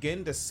 as we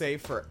begin to say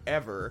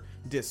forever,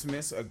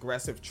 dismiss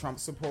aggressive Trump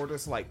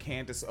supporters like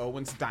Candace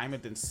Owens,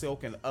 Diamond and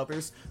Silk, and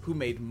others who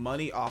made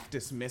money off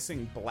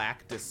dismissing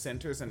black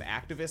dissenters and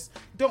activists,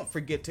 don't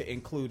forget to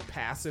include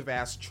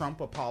passive-ass Trump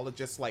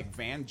apologists like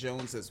Van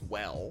Jones as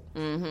well.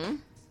 Well,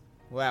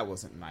 that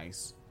wasn't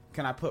nice.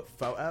 Can I put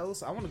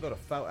photos? I want to go to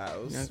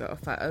photos. You go to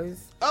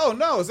photos? Oh,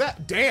 no. Is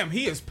that... Damn,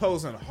 he is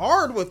posing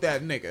hard with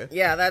that nigga.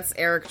 Yeah, that's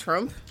Eric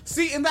Trump.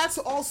 See, and that's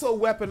also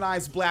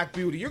weaponized black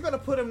beauty. You're going to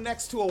put him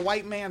next to a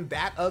white man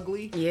that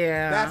ugly?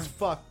 Yeah. That's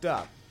fucked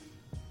up.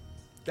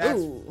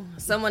 Ooh.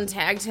 Someone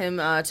tagged him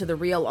to the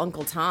Real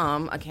Uncle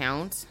Tom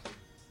account.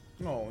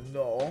 Oh,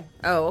 no.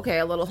 Oh, okay.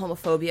 A little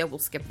homophobia. We'll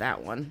skip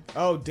that one.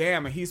 Oh,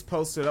 damn. And he's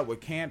posted up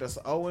with Candace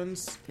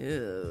Owens.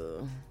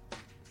 Ew.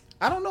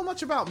 I don't know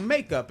much about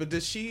makeup, but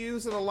does she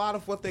use a lot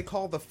of what they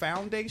call the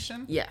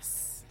foundation?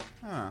 Yes.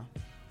 Huh.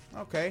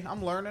 Okay,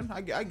 I'm learning.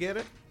 I get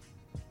it.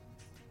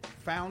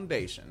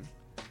 Foundation.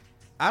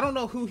 I don't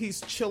know who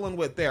he's chilling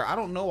with there. I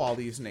don't know all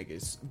these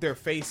niggas. Their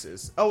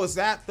faces. Oh, is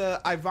that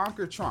the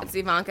Ivanka Trump? It's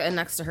Ivanka, and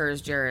next to her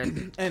is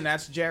Jared. And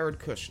that's Jared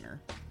Kushner.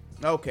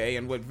 Okay,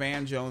 and with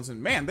Van Jones,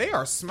 and man, they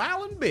are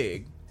smiling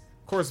big.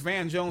 Of course,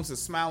 Van Jones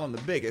is smiling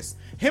the biggest.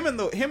 Him and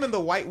the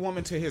white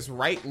woman to his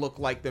right look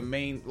like the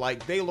main,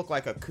 like they look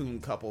like a coon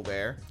couple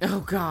there.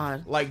 Oh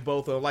God! Like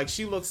both of them. Like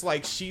she looks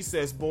like she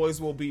says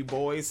boys will be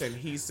boys, and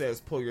he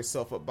says pull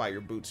yourself up by your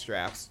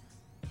bootstraps.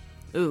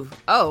 Ooh.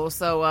 Oh,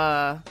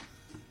 so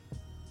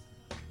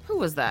who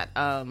was that?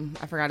 I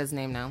forgot his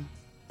name now.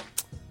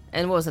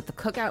 And what was it? The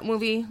Cookout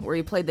movie where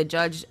he played the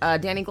judge,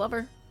 Danny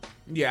Glover.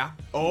 Yeah.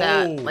 Oh,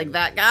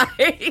 that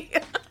guy.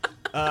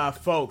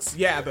 Folks,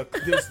 yeah,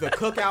 there's the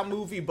Cookout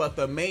movie, but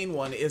the main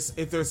one is,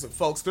 there's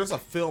a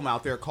film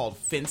out there called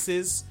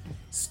Fences,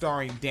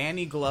 starring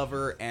Danny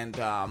Glover and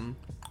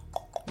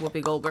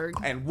Whoopi Goldberg.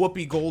 And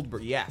Whoopi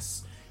Goldberg,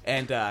 yes.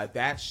 And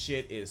that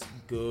shit is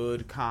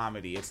good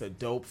comedy. It's a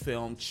dope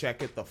film.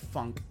 Check it the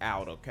funk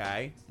out,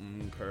 okay?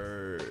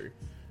 Okay.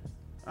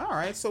 All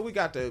right, so we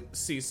got to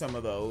see some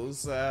of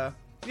those. Yeah,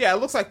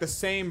 it looks like the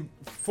same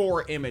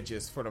 4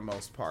 images for the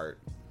most part.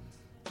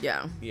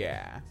 Yeah.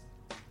 Yeah.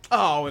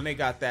 Oh, and they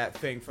got that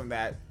thing from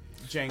that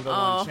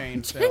Django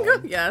Unchained film.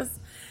 Django, yes.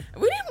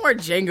 We need more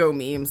Django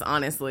memes,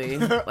 honestly.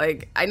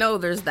 Like, I know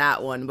there's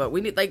that one, but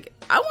we need, like,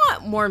 I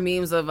want more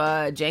memes of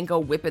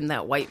Django whipping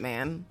that white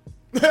man.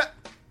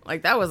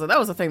 Like, that was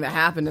a thing that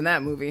happened in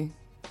that movie.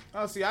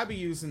 Oh, see, I be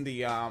using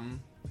the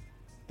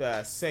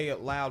Say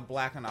It Loud,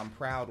 Black and I'm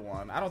Proud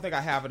one. I don't think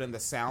I have it in the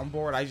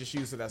soundboard. I just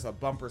use it as a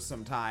bumper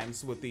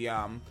sometimes with the,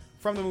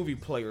 from the movie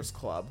Players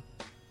Club.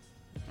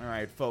 All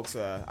right, folks,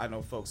 I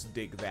know folks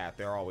dig that.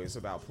 They're always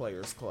about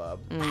Players Club.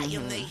 I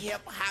am the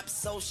hip-hop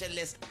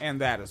socialist.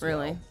 And that as well.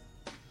 Really?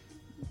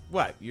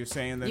 What? You're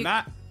saying they're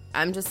not?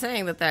 I'm just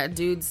saying that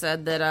dude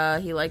said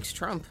that he likes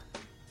Trump.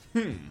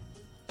 Yeah.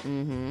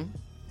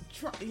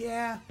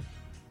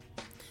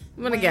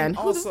 But again,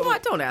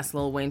 don't ask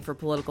Lil Wayne for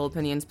political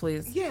opinions,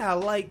 please. Yeah,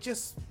 like,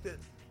 just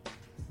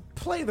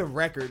play the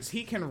records.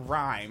 He can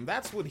rhyme.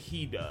 That's what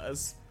he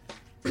does.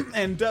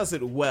 and does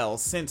it well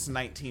since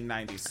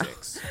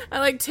 1996. I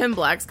like Tim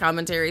Black's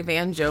commentary.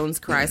 Van Jones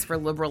cries for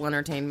liberal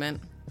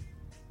entertainment.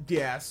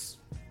 Yes.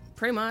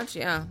 Pretty much,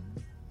 yeah.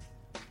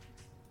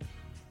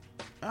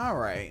 All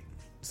right.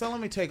 So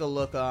let me take a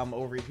look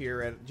over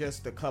here at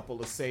just a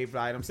couple of saved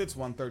items. It's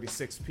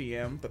 1:36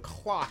 p.m. The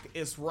clock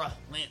is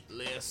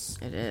relentless.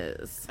 It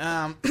is.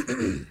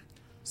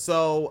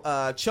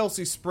 So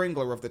Chelsea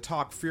Springler of the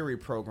Talk Fury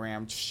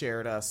program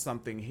shared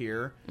something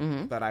here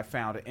that I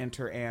found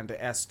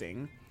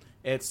interesting.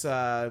 It's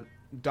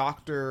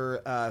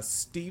Dr.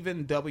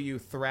 Stephen W.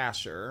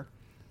 Thrasher,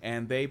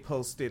 and they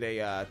posted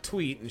a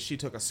tweet, and she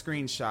took a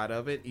screenshot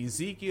of it.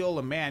 Ezekiel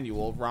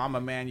Emanuel, Rahm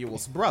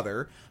Emanuel's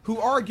brother, who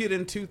argued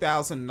in a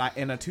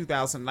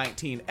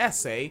 2019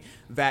 essay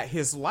that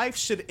his life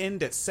should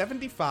end at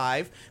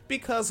 75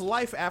 because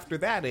life after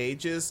that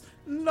age is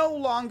no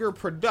longer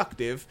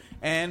productive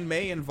and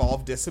may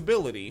involve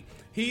disability.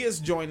 He is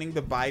joining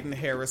the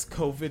Biden-Harris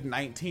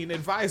COVID-19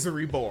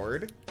 Advisory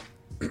Board.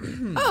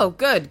 Oh,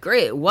 good,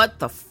 great. What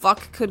the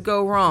fuck could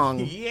go wrong?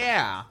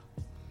 Yeah.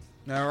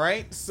 All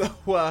right, so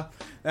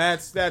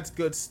that's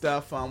good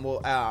stuff.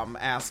 We'll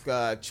ask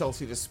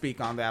Chelsea to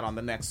speak on that on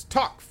the next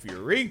Talk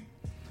Fury.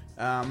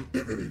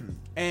 And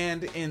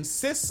in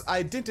cis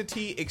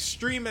identity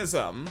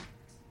extremism,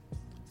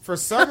 for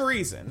some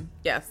reason,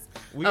 yes,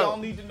 we all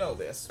need to know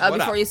this.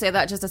 Before you say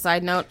that, just a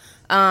side note: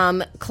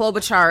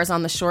 Klobuchar is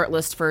on the short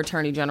list for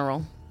Attorney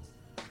General.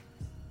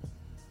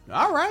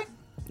 All right.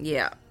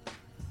 Yeah.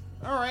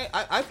 All right.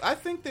 I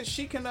think that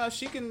she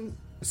can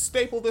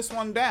staple this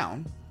one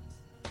down.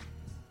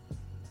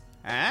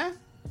 Huh?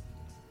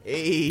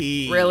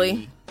 Hey.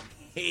 Really?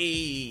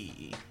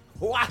 Hey.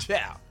 Watch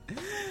out.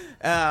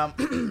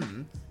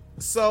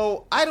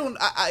 So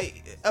I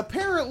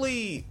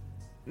apparently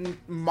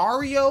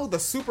Mario, the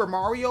Super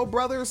Mario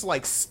Brothers,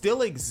 like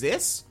still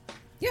exists.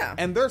 Yeah.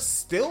 And they're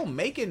still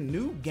making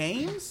new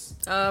games?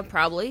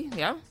 Probably,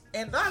 yeah.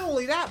 And not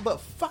only that, but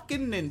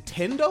fucking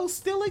Nintendo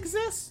still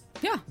exists?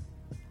 Yeah.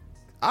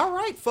 All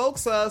right,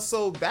 folks.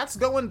 So that's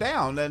going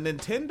down.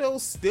 Nintendo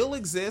still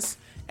exists,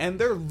 and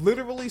they're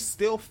literally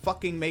still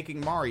fucking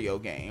making Mario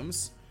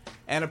games.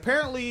 And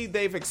apparently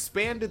they've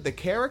expanded the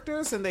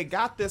characters, and they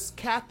got this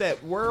cat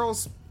that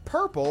wears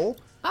purple.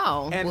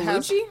 Oh, and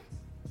Luigi?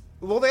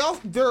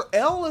 Their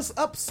L is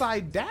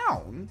upside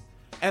down,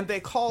 and they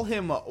call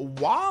him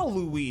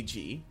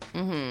Waluigi.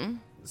 Mm-hmm.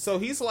 So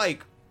he's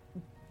like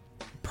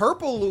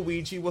purple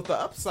Luigi with the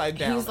upside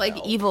down. He's like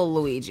L. evil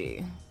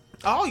Luigi.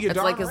 Oh, you're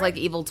darn like his right. like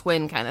evil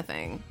twin kind of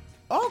thing.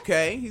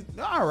 Okay,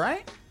 all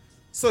right.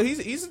 So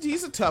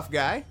he's a tough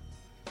guy,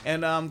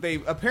 and they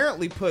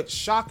apparently put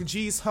Shock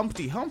G's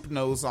Humpty Hump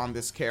nose on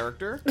this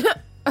character,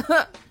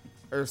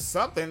 or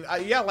something.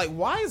 Yeah, like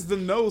why is the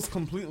nose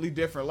completely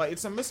different? Like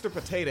it's a Mr.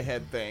 Potato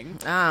Head thing.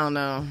 I don't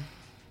know.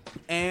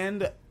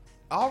 And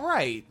all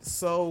right,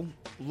 so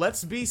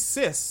let's be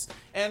cis.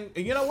 And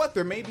you know what?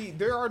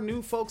 There are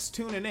new folks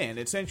tuning in.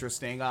 It's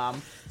interesting.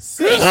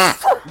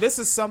 Cis, this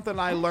is something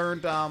I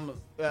learned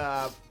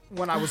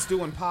when I was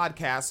doing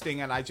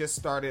podcasting, and I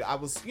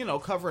was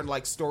covering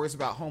like stories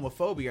about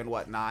homophobia and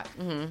whatnot.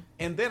 Mm-hmm.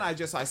 And then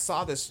I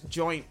saw this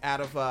joint out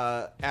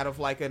of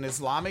like an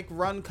Islamic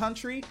run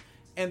country,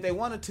 and they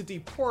wanted to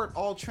deport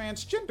all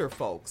transgender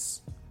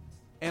folks.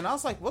 And I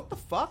was like, what the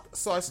fuck?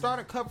 So I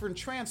started covering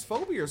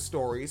transphobia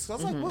stories. So I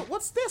was like,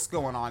 what's this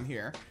going on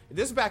here?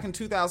 This is back in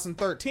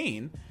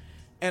 2013.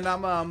 And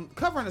I'm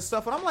covering this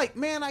stuff. And I'm like,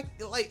 man,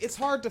 it's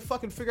hard to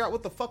fucking figure out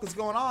what the fuck is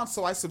going on.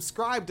 So I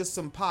subscribed to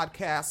some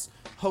podcasts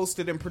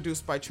hosted and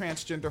produced by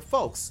transgender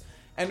folks.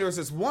 And there was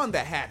this one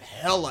that had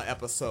hella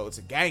episodes,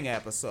 a gang of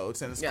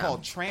episodes. And it's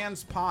called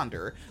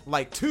Transponder,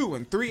 like 2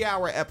 and 3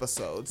 hour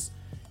episodes.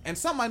 And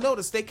something I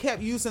noticed, they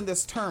kept using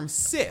this term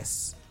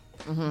cis.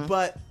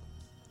 But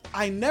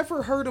I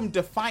never heard him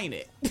define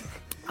it.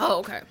 Oh,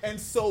 okay. And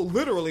so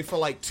literally for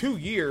like 2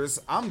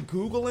 years, I'm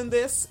Googling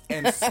this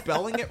and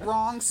spelling it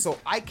wrong, so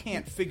I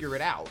can't figure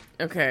it out.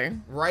 Okay.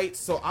 Right?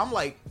 So I'm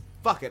like,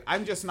 fuck it.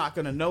 I'm just not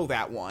going to know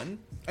that one.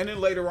 And then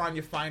later on,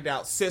 you find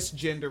out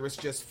cisgender is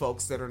just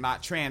folks that are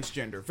not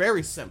transgender.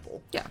 Very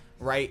simple. Yeah.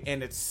 Right?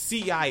 And it's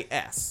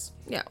CIS.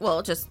 Yeah.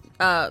 Well, just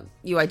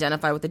you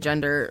identify with the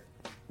gender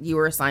you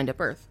were assigned at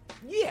birth.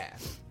 Yeah.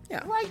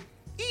 Yeah. Right?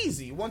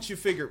 Easy. Once you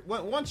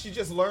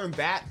just learn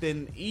that,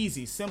 then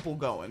easy, simple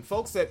going.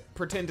 Folks that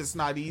pretend it's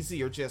not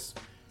easy are just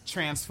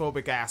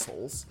transphobic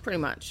assholes. Pretty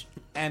much.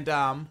 And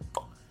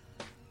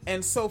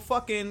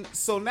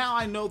so now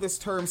I know this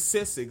term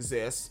cis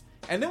exists.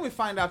 And then we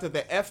find out that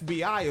the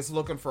FBI is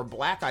looking for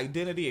black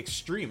identity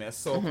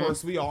extremists. So of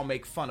course we all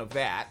make fun of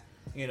that.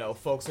 You know,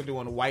 folks are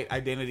doing white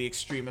identity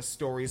extremist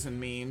stories and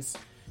memes.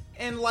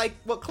 And like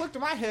what clicked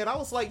in my head, I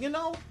was like,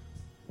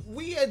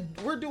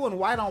 we're doing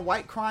white on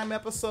white crime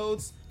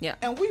episodes. Yeah.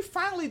 And we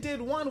finally did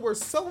one where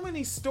so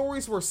many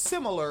stories were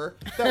similar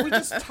that we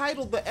just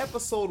titled the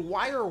episode,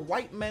 Why Are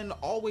White Men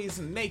Always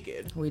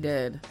Naked? We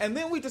did. And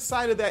then we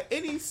decided that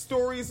any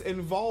stories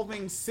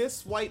involving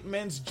cis white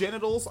men's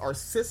genitals are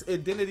cis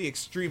identity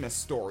extremist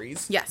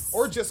stories. Yes.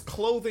 Or just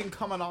clothing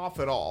coming off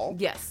at all.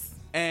 Yes.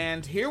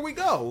 And here we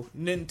go.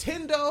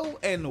 Nintendo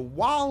and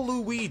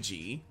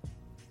Waluigi.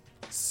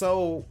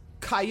 So,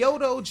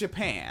 Kyoto,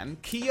 Japan.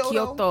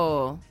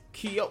 Kyoto.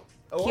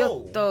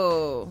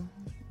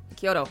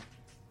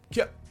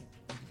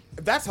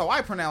 That's how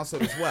I pronounce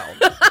it as well.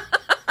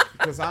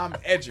 Because I'm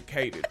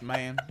educated,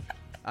 man.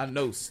 I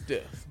know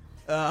stuff.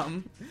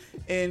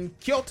 In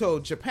Kyoto,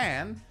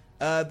 Japan,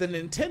 the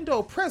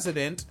Nintendo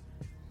president,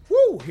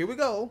 here we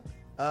go,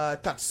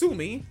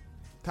 Tatsumi,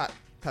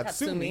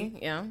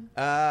 yeah.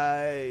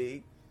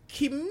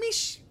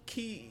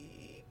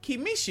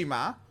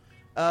 Kimishima,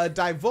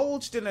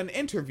 divulged in an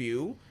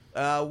interview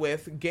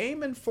with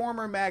Game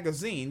Informer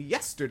magazine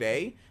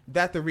yesterday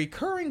that the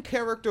recurring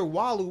character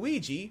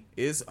Waluigi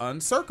is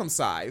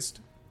uncircumcised.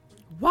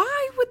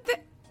 Why would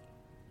they?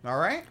 All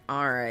right.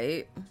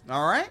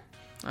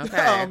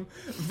 Okay.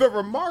 The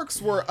remarks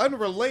were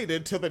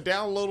unrelated to the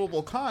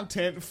downloadable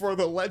content for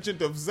The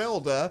Legend of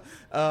Zelda,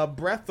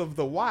 Breath of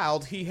the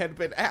Wild he had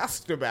been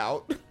asked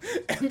about.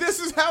 And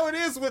this is how it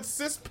is with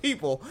cis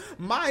people.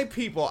 My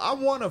people, I'm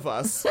one of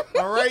us.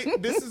 All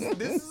right? This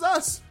is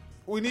us.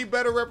 We need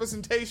better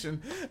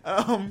representation.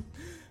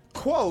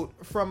 Quote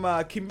from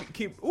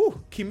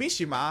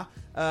Kimishima,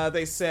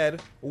 they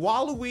said,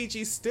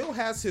 Waluigi still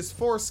has his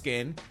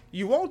foreskin.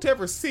 You won't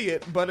ever see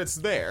it, but it's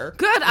there.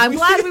 Good, I'm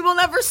glad we will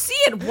never see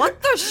it.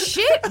 What the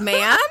shit,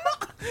 man?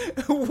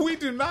 We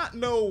do not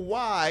know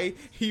why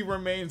he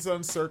remains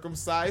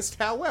uncircumcised.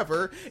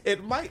 However,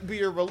 it might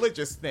be a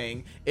religious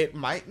thing. It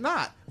might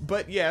not.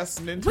 But yes,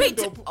 Nintendo... Wait,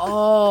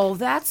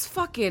 that's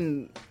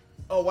fucking...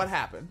 Oh, what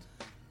happened?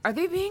 Are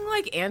they being,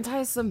 like,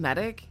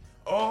 anti-Semitic?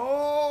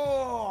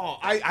 Oh,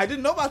 I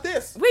didn't know about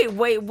this. Wait,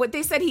 what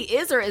they said he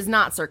is or is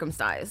not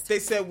circumcised? They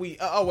said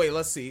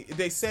let's see.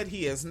 They said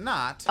he is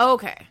not.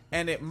 Okay.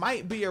 And it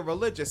might be a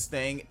religious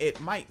thing. It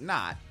might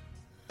not.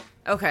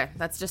 Okay,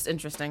 that's just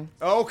interesting.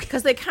 Okay.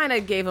 Because they kind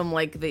of gave him,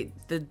 like, the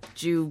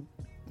Jew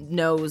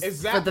nose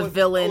for the what,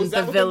 villain. is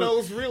that the what villain. The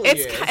nose really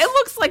is? It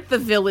looks like the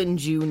villain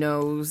Jew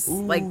nose.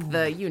 Ooh. Like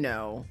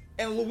the,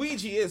 And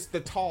Luigi is the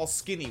tall,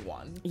 skinny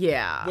one.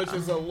 Yeah. Which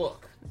is a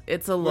look.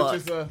 It's a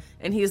look.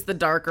 And he's the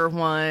darker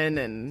one,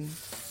 and...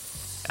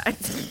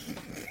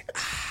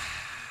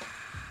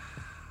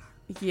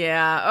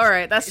 Yeah,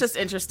 alright, that's just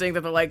interesting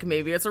that they're like,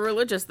 maybe it's a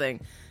religious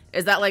thing.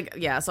 Is that like,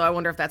 yeah, so I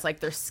wonder if that's like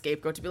their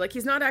scapegoat to be like,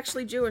 he's not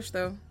actually Jewish,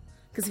 though.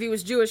 Because if he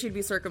was Jewish, he'd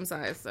be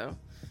circumcised, so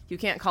you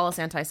can't call us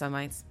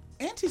anti-Semites.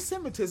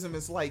 Anti-Semitism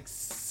is like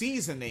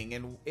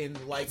seasoning in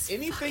like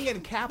anything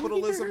in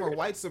capitalism weird. Or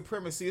white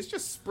supremacy. It's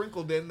just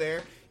sprinkled in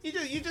there.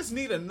 You just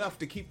need enough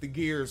to keep the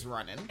gears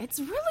running. It's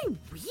really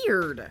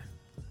weird.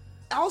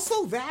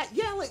 Also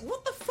like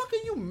what the fuck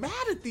are you mad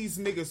at these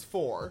niggas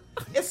for?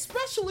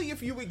 Especially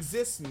if you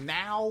exist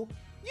now.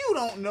 You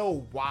don't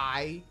know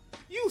why.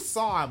 You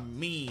saw a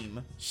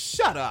meme.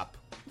 Shut up.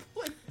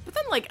 But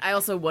then like I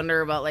also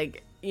wonder about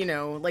like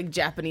like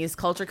Japanese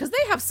culture, because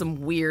they have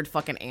some weird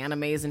fucking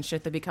animes and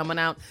shit that be coming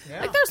out.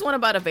 Yeah. Like there's one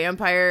about a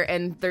vampire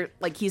and they're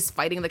like he's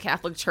fighting the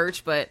Catholic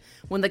Church, but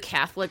when the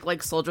Catholic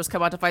like soldiers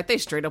come out to fight, they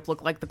straight up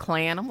look like the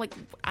Klan. I'm like,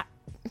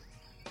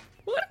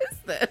 what is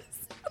this?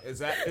 Is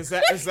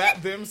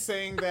that them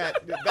saying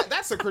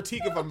that's a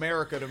critique of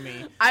America to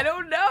me? I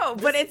don't know,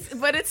 but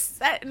it's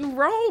set in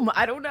Rome.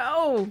 I don't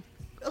know.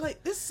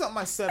 Like this is something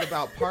I said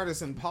about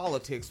partisan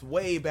politics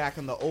way back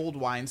in the old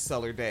wine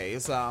cellar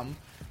days.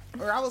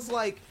 Where I was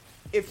like,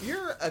 if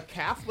you're a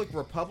Catholic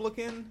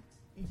Republican,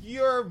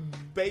 you're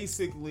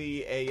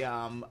basically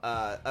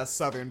a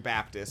Southern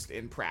Baptist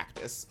in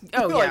practice.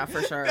 Oh like, yeah,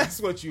 for sure. That's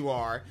what you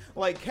are.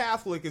 Like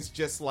Catholic is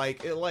just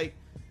like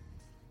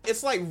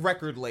it's like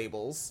record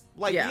labels.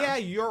 Like yeah,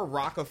 you're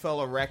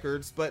Rockefeller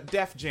Records, but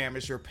Def Jam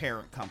is your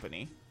parent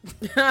company.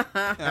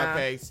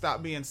 Okay,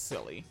 stop being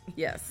silly.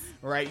 Yes.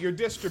 Right, your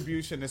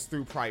distribution is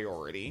through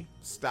priority.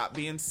 Stop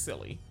being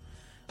silly.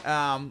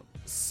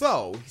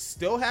 So, he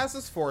still has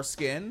his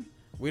foreskin.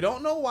 We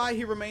don't know why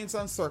he remains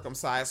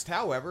uncircumcised.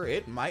 However,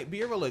 it might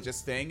be a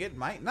religious thing. It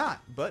might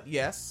not. But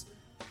yes.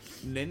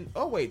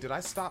 Oh, wait. Did I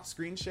stop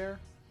screen share?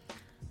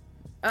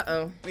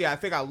 Uh-oh. Yeah, I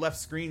think I left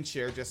screen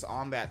share just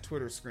on that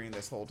Twitter screen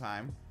this whole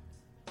time.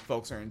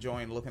 Folks are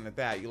enjoying looking at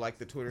that. You like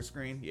the Twitter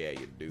screen? Yeah,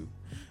 you do.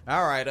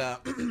 All right.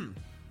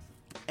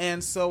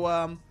 And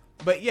so,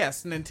 but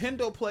yes,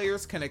 Nintendo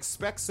players can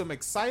expect some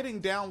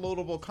exciting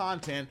downloadable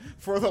content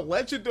for The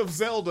Legend of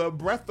Zelda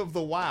Breath of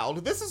the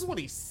Wild. This is what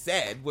he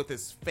said with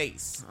his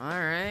face. All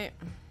right.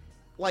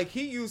 Like,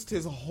 he used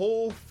his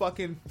whole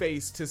fucking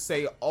face to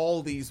say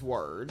all these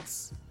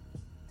words.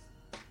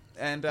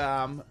 And,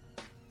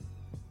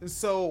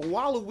 so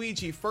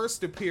Waluigi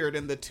first appeared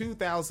in the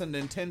 2000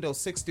 Nintendo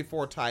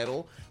 64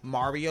 title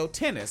Mario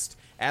Tennis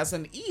as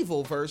an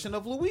evil version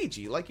of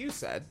Luigi, like you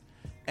said.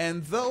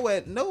 And though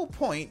at no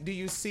point do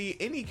you see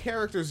any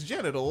character's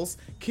genitals,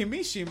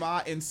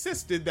 Kimishima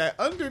insisted that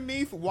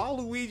underneath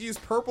Waluigi's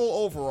purple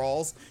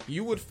overalls,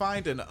 you would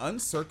find an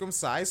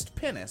uncircumcised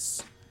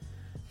penis.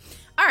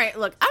 All right,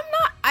 look,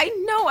 I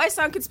know I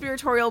sound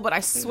conspiratorial, but I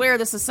swear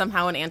this is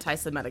somehow an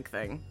anti-Semitic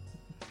thing.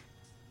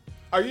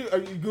 Are you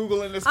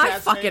Googling this I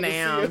cat's fucking name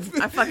am. to see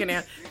if- I fucking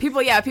am.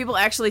 People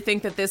actually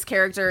think that this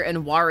character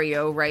and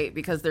Wario, right?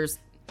 Because there's,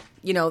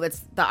 that's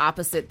the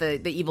opposite,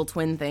 the evil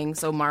twin thing.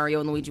 So Mario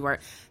and Luigi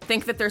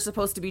think that they're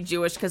supposed to be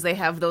Jewish because they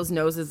have those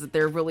noses that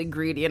they're really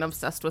greedy and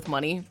obsessed with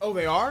money. Oh,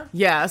 they are?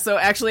 Yeah. So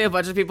actually, a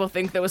bunch of people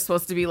think that was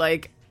supposed to be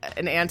like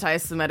an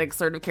anti-Semitic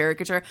sort of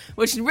caricature,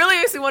 which really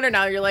makes me wonder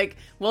now. You're like,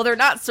 well, they're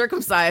not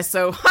circumcised,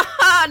 so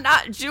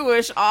not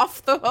Jewish,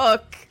 off the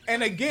hook.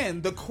 And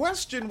again, the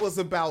question was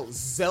about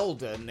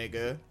Zelda,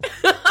 nigga.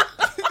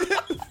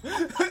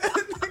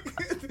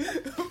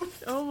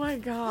 Oh my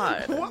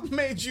god. What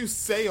made you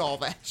say all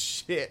that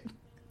shit?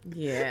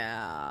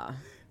 Yeah.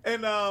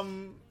 And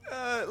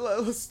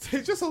let's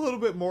take just a little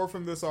bit more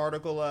from this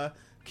article.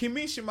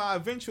 Kimishima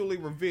eventually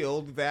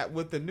revealed that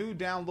with the new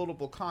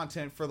downloadable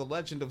content for The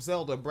Legend of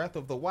Zelda Breath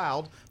of the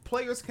Wild,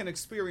 players can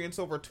experience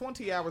over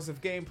 20 hours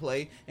of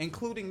gameplay,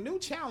 including new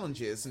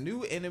challenges,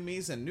 new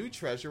enemies, and new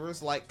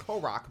treasures like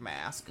Korok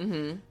Mask.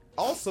 Mm-hmm.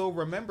 Also,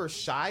 remember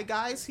Shy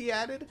Guys, he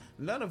added?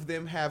 None of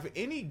them have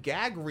any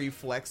gag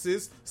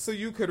reflexes, so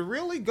you could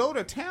really go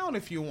to town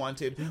if you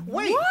wanted.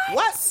 Wait,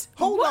 what?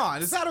 Hold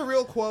on, is that a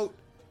real quote?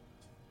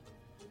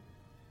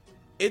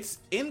 It's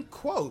in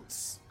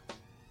quotes.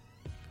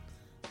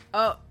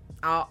 Oh,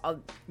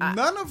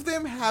 none of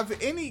them have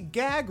any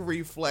gag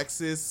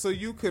reflexes, so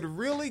you could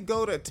really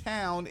go to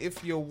town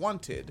if you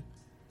wanted.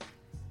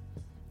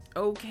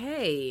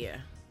 Okay.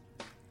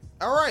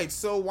 All right,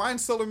 so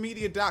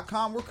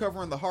winecellarmedia.com, we're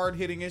covering the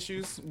hard-hitting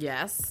issues.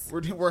 Yes.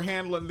 We're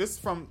handling this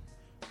from...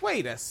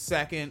 Wait a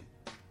second.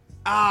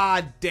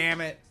 Ah, damn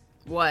it.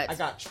 What? I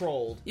got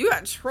trolled. You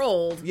got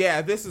trolled?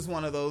 Yeah, this is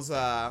one of those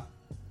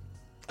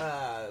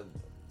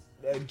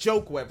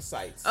joke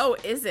websites. Oh,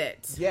 is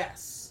it?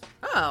 Yes.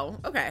 Oh,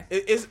 okay.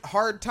 Is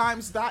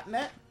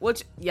hardtimes.net?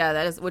 Which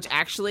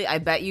actually, I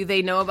bet you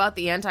they know about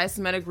the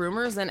anti-Semitic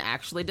rumors and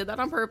actually did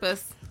that on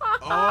purpose.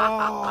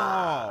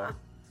 Oh.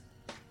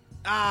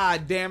 Ah,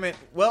 damn it.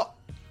 Well,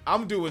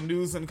 I'm doing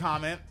news and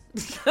comment.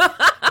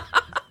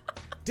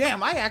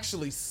 Damn, I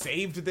actually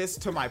saved this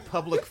to my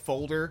public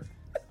folder.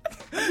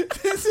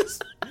 This is...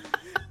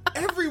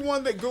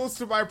 Everyone that goes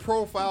to my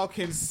profile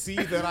can see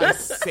that I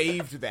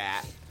saved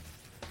that.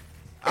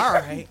 All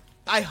right.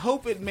 I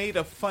hope it made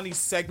a funny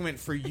segment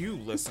for you,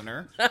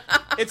 listener.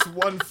 It's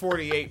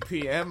 1:48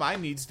 p.m. I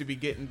needs to be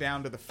getting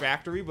down to the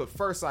factory, but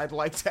first I'd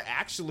like to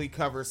actually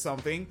cover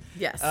something.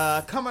 Yes.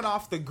 Coming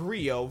off the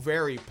Grio,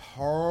 very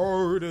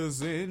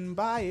partisan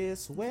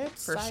bias website.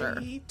 For sure.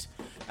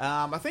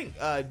 I think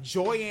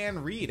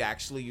Joyanne Reed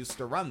actually used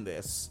to run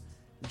this.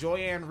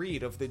 Joyanne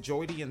Reed of the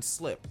Joydian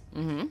Slip.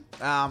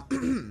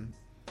 Mm-hmm.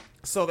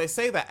 So they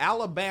say the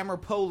Alabama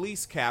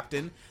police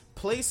captain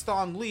placed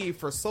on leave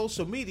for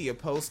social media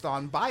post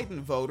on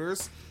Biden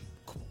voters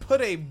put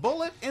a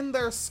bullet in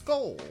their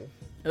skull.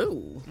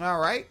 Ooh. All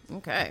right.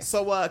 Okay.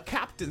 So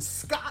Captain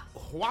Scott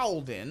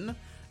Walden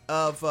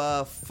of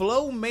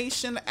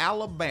Flowmation,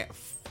 Alabama.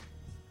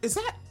 Is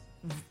that...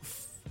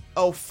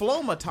 Oh,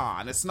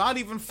 Flomaton. It's not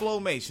even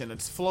Flowmation.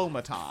 It's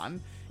Flomaton.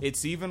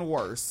 It's even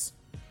worse.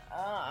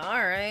 All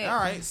right. All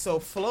right. So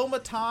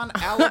Flomaton,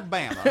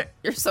 Alabama.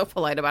 You're so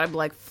polite about it. I'd be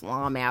like,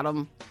 Flom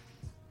Adam.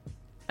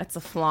 That's a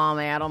flom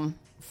Adam.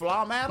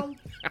 Flom Adam?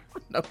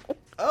 No.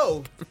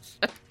 Oh.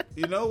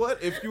 You know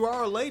what? If you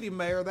are a lady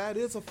mayor, that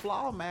is a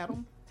flom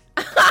Adam.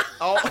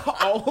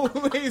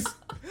 Always.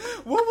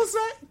 What was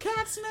that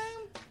cat's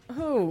name?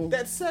 Who?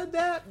 That said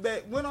that?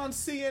 That went on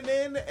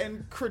CNN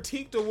and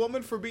critiqued a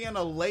woman for being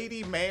a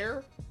lady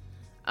mayor?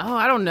 Oh,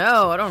 I don't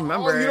know. I don't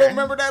remember. Oh, you don't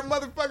remember that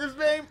motherfucker's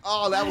name?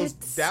 Oh,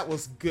 that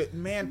was good.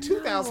 Man,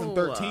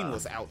 2013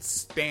 was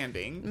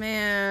outstanding.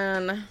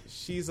 Man.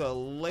 She's a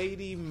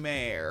lady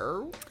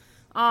mayor.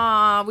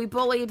 We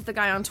bullied the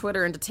guy on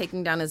Twitter into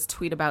taking down his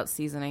tweet about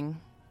seasoning.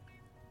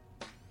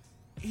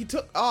 He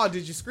took...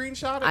 did you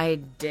screenshot it? I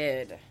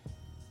did.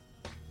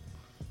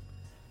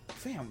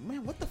 Damn,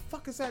 man, what the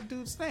fuck is that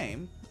dude's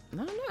name?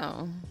 I don't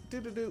know.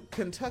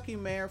 Kentucky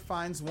mayor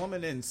finds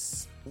woman in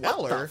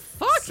Weller.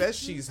 Says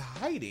she's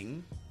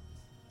hiding.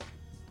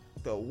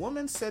 The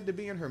woman, said to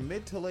be in her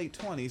mid to late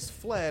 20s,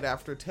 fled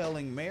after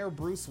telling Mayor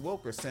Bruce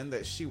Wilkerson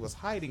that she was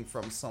hiding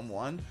from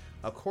someone,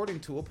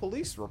 according to a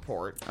police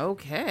report.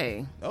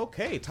 Okay.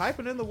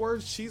 Typing in the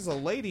words "she's a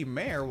lady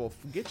mayor" will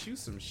get you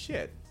some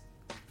shit.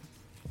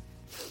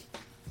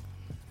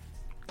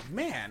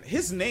 Man,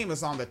 his name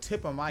is on the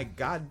tip of my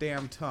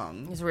goddamn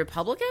tongue. He's a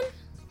Republican?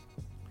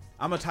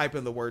 I'm gonna type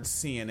in the word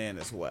CNN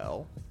as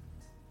well.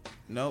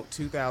 Nope,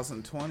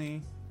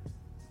 2020.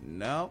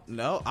 No.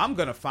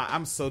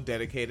 I'm so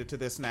dedicated to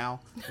this now.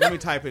 Let me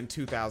type in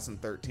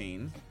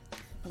 2013.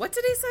 What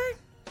did he say?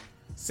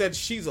 Said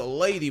she's a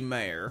lady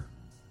mayor.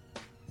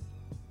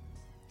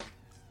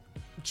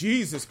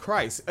 Jesus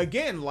Christ.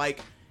 Again,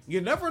 like,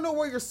 you never know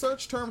where your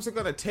search terms are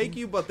gonna take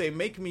you, but they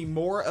make me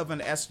more of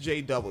an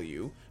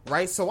SJW,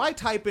 right? So I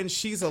type in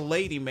 "she's a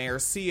lady mayor,"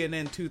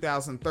 CNN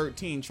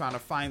 2013, trying to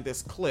find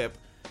this clip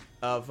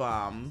of,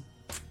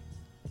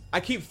 I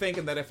keep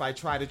thinking that if I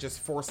try to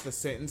just force the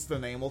sentence, the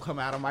name will come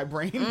out of my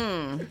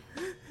brain.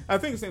 I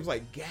think his name's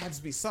like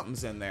Gadsby,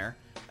 something's in there.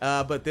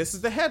 But this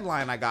is the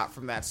headline I got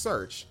from that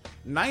search.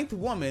 9th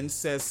woman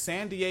says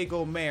San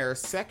Diego mayor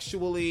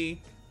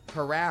sexually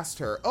harassed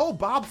her. Oh,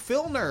 Bob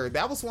Filner.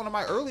 That was one of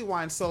my early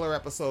Wine Cellar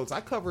episodes.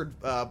 I covered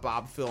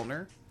Bob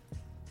Filner.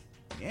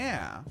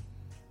 Yeah.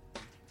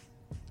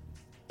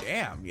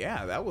 Damn,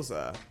 yeah, that was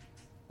a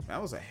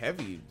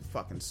heavy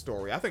fucking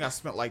story. I think I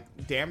spent like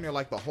damn near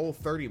like the whole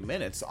 30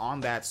 minutes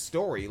on that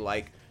story.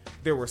 Like,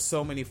 there were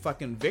so many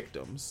fucking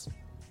victims.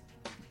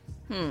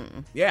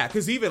 Yeah,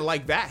 because even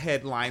like that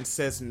headline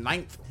says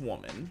 9th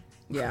woman.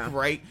 Yeah.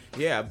 Right?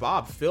 Yeah,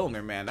 Bob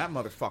Filner, man, that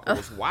motherfucker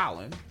was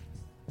wildin'.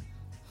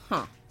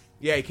 Huh.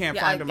 Yeah, you can't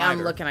find him either.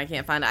 I'm looking, I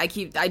can't find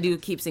it. I do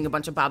keep seeing a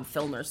bunch of Bob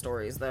Filner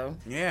stories, though.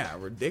 Yeah,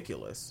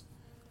 ridiculous.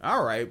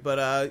 All right,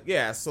 but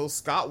yeah, so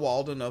Scott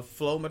Walden of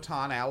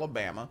Flomaton,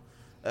 Alabama,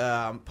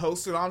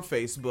 posted on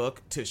Facebook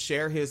to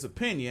share his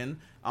opinion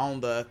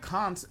on the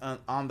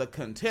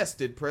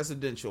contested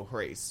presidential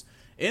race.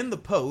 In the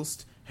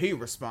post, he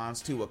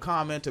responds to a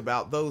comment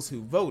about those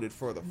who voted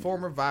for the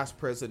former Vice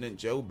President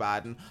Joe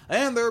Biden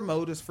and their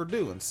motives for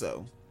doing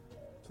so.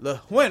 The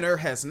winner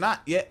has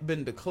not yet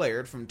been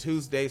declared from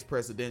Tuesday's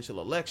presidential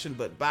election,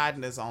 but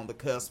Biden is on the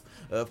cusp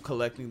of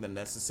collecting the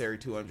necessary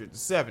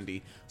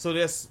 270. So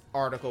this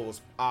article was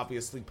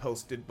obviously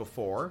posted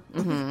before.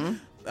 And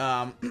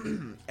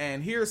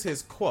here's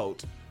his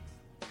quote.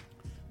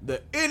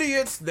 The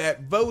idiots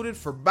that voted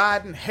for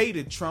Biden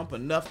hated Trump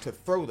enough to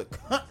throw the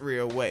country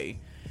away.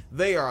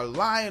 They are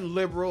lying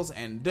liberals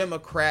and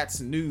Democrats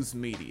news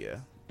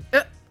media.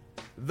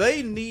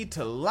 They need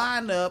to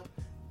line up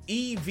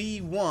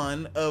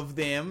EV1 of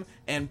them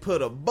and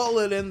put a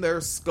bullet in their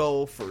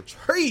skull for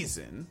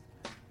treason.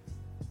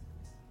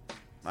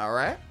 All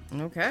right.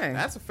 Okay.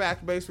 That's a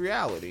fact-based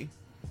reality.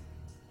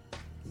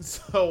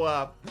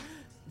 So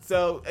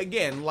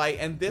again, like,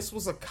 and this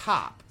was a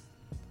cop,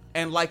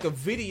 and like a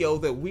video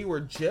that we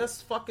were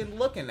just fucking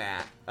looking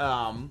at,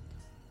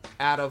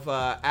 out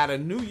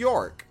of New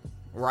York.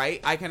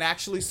 Right? I can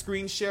actually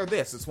screen share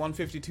this. It's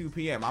 1:52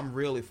 p.m. I'm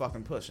really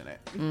fucking pushing it.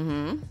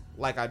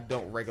 Like, I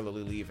don't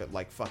regularly leave at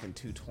like fucking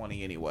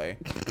 2:20 anyway.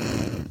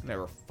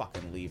 Never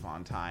fucking leave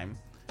on time.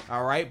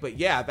 All right, but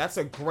yeah, that's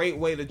a great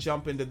way to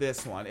jump into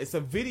this one. It's a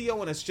video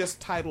and it's just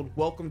titled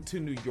 "Welcome to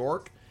New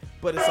York,"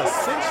 but it's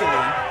essentially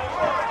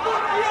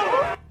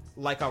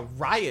like a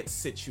riot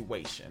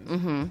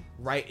situation.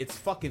 Right? It's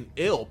fucking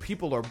ill.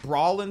 People are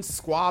brawling,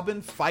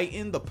 squabbing,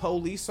 fighting. The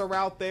police are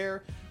out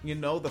there. You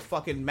know, the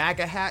fucking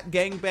MAGA hat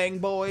gangbang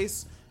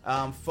boys.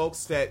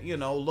 Folks that, you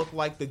know, look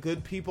like the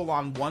good people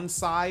on one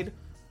side.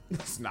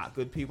 It's not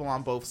good people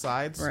on both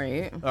sides.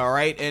 Right. All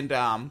right.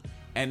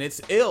 And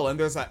it's ill. And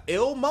there's an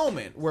ill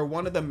moment where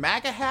one of the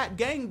MAGA hat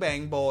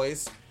gangbang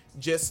boys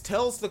just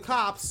tells the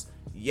cops,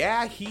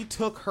 yeah, he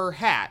took her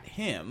hat,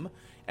 him.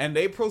 And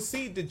they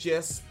proceed to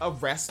just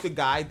arrest the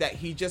guy that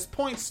he just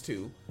points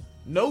to.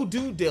 No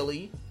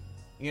dilly.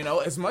 You know,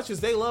 as much as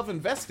they love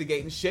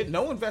investigating shit,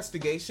 no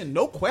investigation,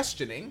 no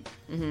questioning.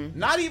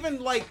 Not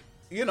even like,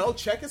 you know,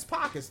 check his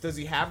pockets. Does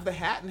he have the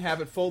hat and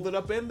have it folded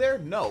up in there?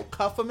 No.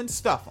 Cuff him and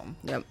stuff him.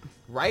 Yep.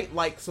 Right?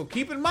 Like, so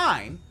keep in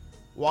mind,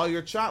 while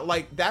you're trying,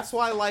 like, that's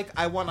why, like,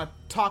 I want to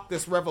talk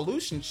this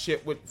revolution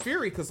shit with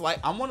Fury, because, like,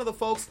 I'm one of the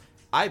folks,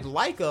 I'd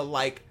like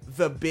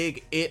the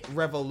big it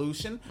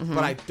revolution,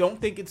 but I don't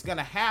think it's going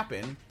to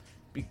happen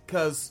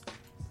because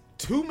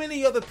too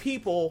many other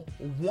people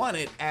want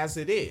it as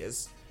it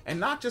is. And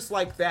not just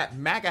like that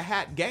MAGA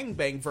hat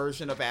gangbang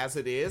version of as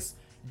it is,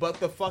 but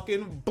the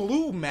fucking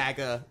blue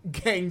MAGA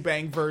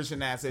gangbang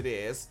version as it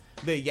is.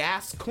 The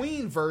Yas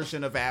Queen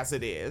version of as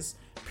it is.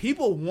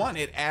 People want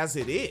it as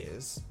it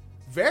is.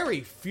 Very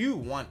few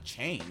want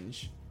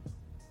change.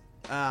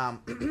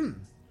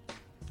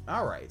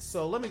 Alright,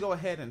 so let me go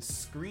ahead and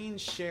screen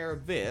share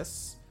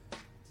this.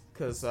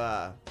 Because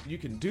you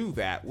can do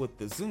that with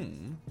the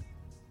Zoom.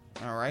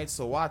 Alright,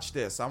 so watch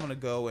this. I'm going to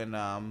go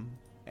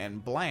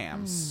and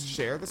blam,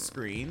 share the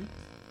screen.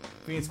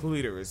 Phoenix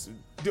Cleaters,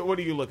 what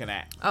are you looking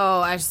at? Oh,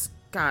 I just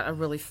got a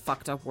really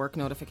fucked up work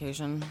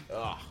notification.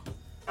 Ugh.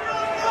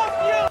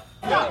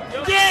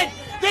 Kid,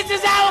 this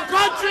is our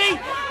country,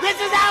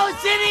 this is our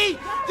city,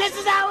 this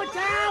is our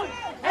town,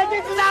 and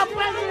this is our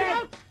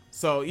president.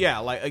 So yeah,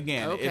 like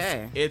again,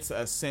 Okay. it's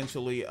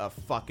essentially a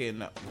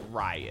fucking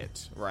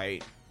riot,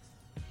 right?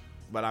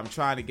 But I'm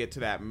trying to get to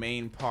that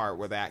main part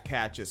where that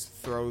cat just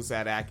throws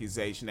that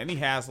accusation. And he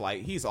has,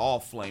 like, he's all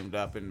flamed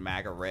up in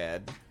MAGA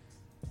red.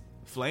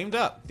 Flamed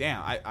up.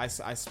 Damn, I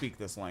speak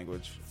this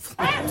language.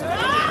 Damn.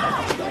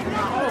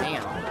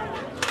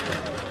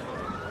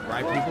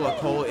 Right, people are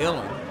Cole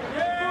Illen.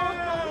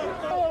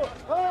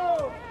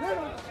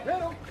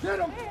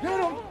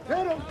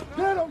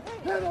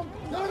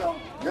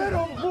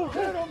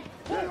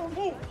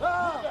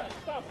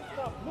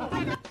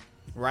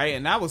 Right,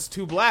 and that was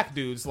two black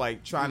dudes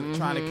like trying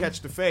to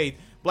catch the fade.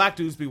 Black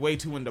dudes be way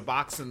too into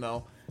boxing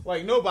though.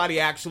 Like nobody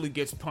actually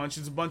gets punched.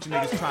 It's a bunch of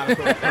niggas trying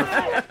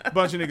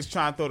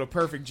to throw the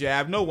perfect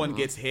jab. No one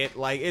gets hit.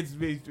 Like it's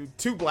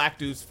two black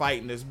dudes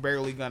fighting is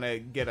barely gonna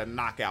get a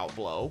knockout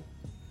blow.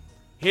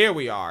 Here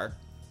we are.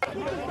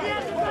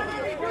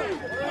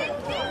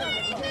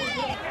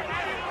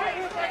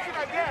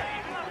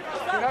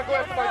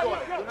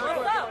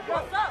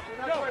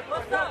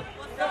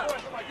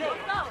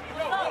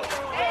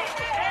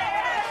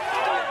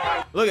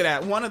 Look at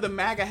that. One of the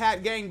MAGA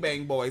hat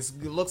gangbang boys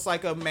looks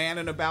like a man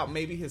in about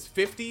maybe his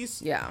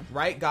 50s. Yeah.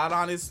 Right? Got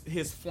on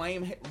his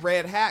flame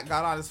red hat,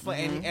 got on his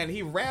flame, and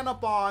he ran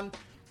up on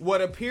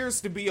what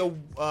appears to be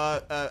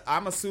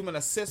I'm assuming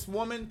a cis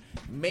woman,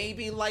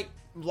 maybe like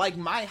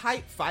my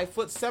height,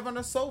 5'7"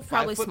 or so.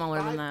 Probably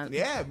smaller than that.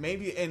 Yeah,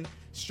 maybe, and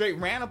straight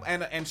ran up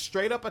and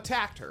straight up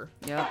attacked her.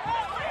 Yep.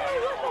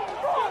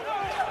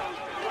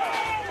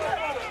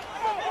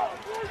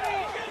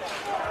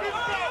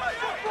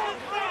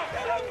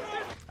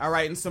 All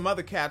right, and some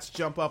other cats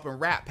jump up and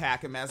rat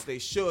pack him as they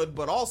should,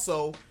 but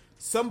also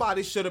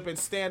somebody should have been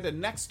standing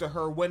next to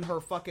her when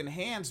her fucking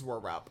hands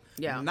were up.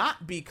 Yeah.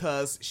 Not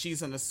because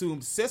she's an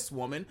assumed cis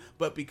woman,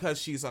 but because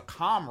she's a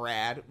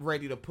comrade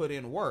ready to put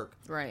in work.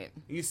 Right.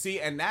 You see,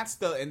 and that's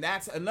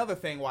another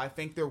thing why I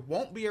think there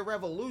won't be a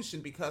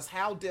revolution, because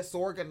how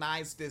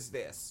disorganized is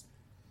this?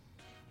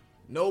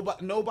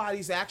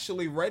 Nobody's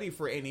actually ready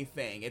for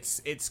anything.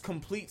 It's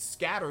complete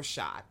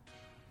scattershot.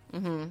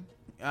 Mm-hmm.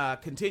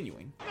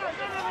 Continuing.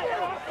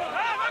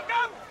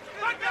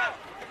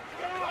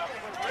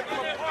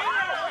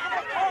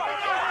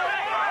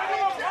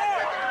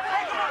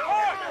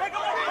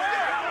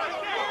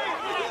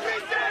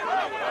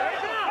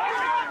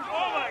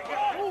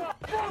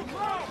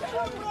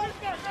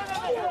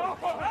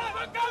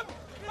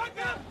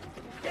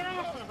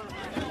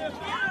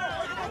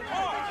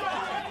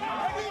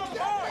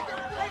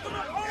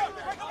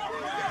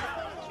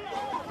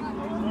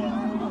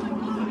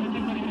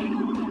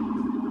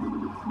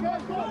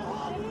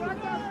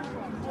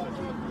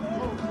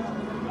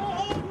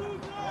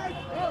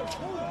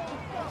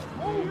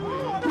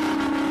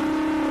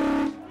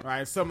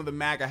 Right, some of the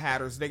MAGA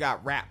hatters, they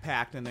got rat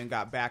packed and then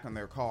got back in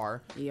their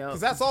car. Yep. Because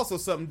that's also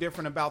something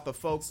different about the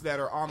folks that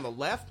are on the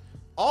left.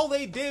 All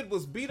they did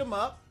was beat them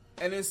up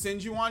and then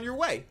send you on your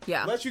way.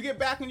 Yeah. Let you get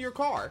back in your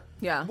car.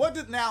 Yeah.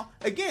 Now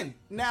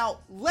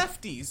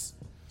lefties,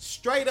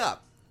 straight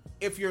up,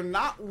 if you're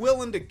not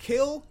willing to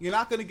kill, you're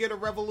not going to get a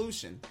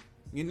revolution.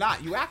 You're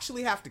not. You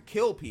actually have to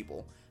kill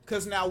people.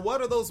 Because now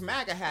what are those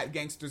MAGA hat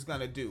gangsters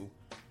going to do?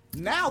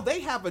 Now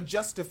they have a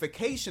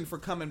justification for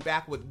coming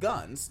back with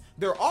guns.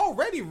 They're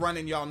already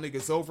running y'all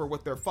niggas over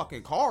with their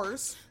fucking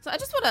cars. So I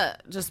just want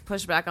to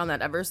push back on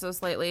that ever so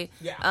slightly.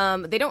 Yeah.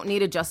 They don't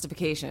need a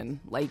justification.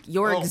 Like,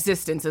 your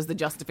existence is the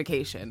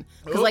justification.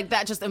 Because, like,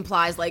 that just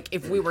implies, like,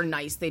 if we were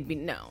nice, they'd be,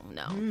 no.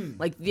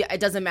 Like, it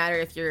doesn't matter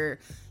if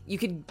you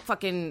could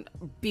fucking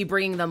be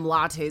bringing them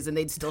lattes and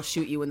they'd still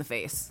shoot you in the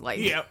face. Like,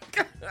 yep.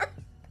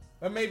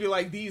 Or maybe,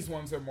 like, these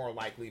ones are more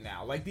likely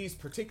now. Like, these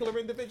particular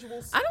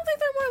individuals? I don't think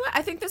they're more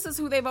I think this is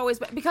who they've always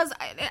been. Because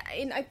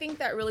I think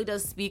that really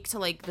does speak to,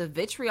 like, the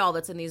vitriol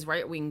that's in these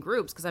right-wing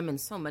groups. Because I'm in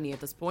so many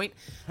at this point.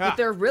 But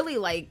they're really,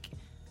 like,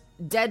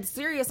 dead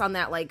serious on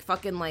that, like,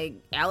 fucking, like,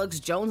 Alex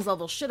Jones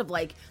level shit of,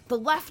 like, the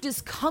left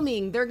is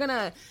coming. They're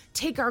gonna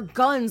take our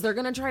guns. They're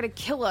gonna try to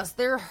kill us.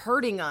 They're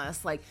hurting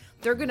us. Like,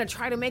 they're gonna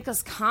try to make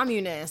us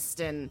communist.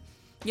 And,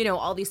 you know,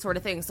 all these sort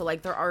of things. So,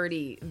 like, they're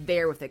already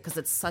there with it. Because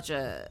it's such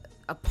a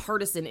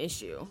partisan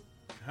issue.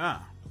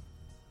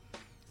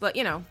 But,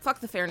 you know,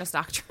 fuck the fairness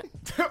doctrine.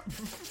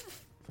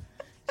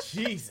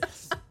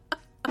 Jesus.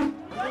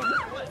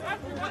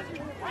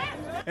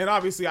 And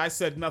obviously I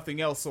said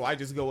nothing else, so I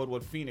just go with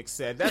what Phoenix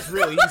said. That's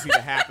really easy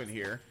to happen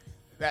here.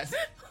 That's...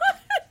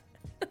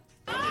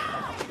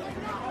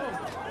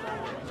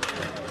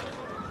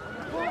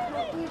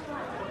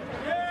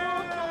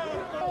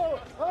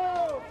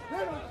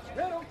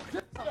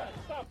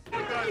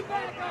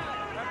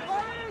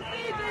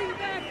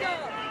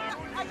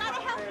 I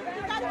gotta help you.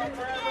 You gotta get to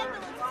the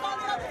ambulance. It's on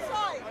the other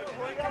side.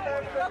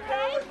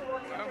 Okay?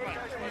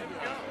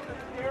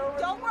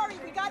 Don't worry.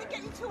 We gotta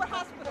get you to a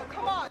hospital.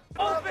 Come on.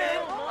 Open!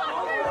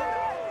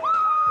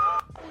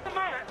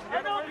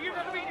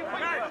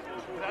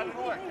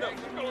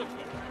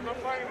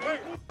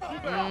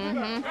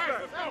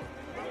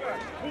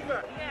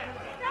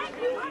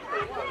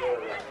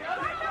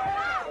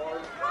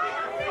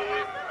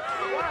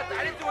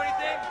 I didn't do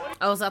anything.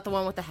 Oh, is that the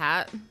one with the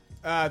hat?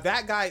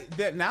 That guy,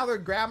 now they're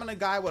grabbing a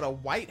guy with a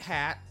white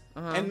hat,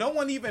 and no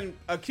one even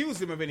accused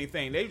him of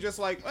anything. They just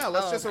like, well,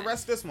 let's just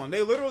arrest this one.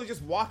 They literally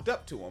just walked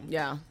up to him.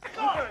 Yeah.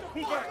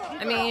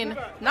 I mean,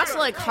 not to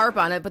like harp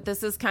on it, but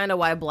this is kind of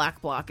why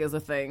Black Bloc is a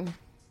thing.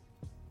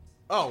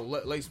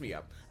 Oh, lace me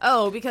up.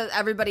 Oh, because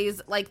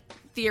everybody's like,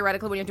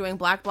 theoretically, when you're doing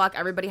Black Bloc,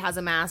 everybody has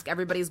a mask.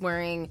 Everybody's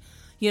wearing,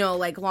 you know,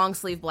 like long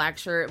sleeve black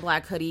shirt,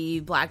 black hoodie,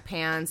 black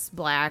pants,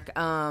 black,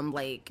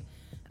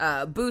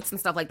 boots and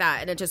stuff like that,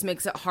 and it just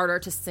makes it harder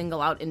to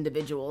single out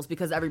individuals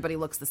because everybody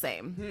looks the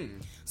same.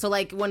 So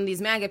like when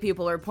these MAGA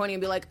people are pointing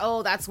and be like,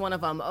 oh, that's one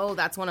of them, oh,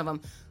 that's one of them,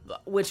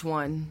 which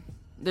one?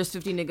 There's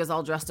 50 niggas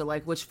all dressed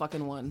alike, which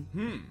fucking one?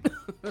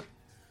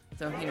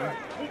 So, you know.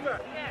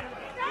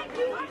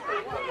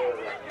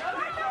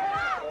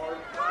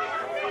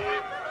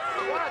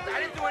 I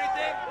didn't do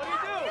anything. What did you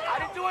do? I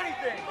didn't do anything.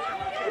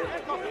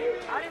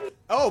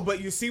 Oh,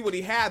 but you see what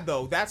he had,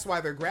 though. That's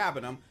why they're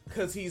grabbing him,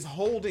 because he's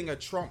holding a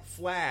Trump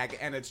flag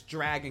and it's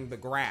dragging the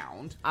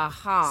ground.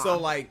 Aha. So,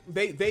 like,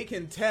 they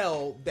can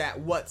tell that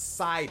what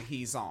side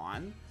he's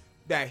on.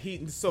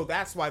 So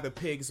that's why the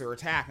pigs are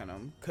attacking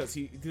him, because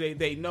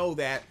they know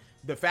that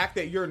the fact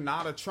that you're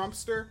not a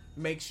Trumpster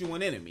makes you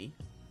an enemy.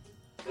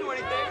 Do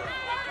anything.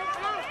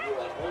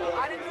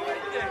 I didn't do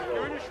anything.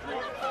 You're in the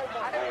street.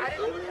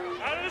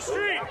 Out of the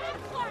street.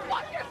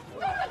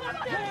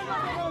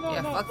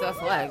 Yeah, fuck that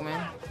flag,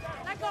 man.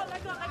 Let go.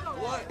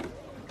 What?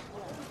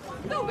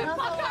 Stupid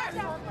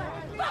fucker!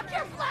 Fuck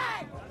your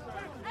flag!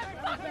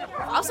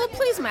 Also,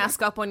 please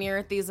mask up when you're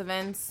at these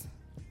events.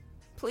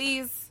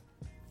 Please.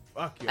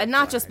 Fuck your And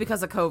not flag. just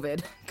because of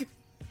COVID.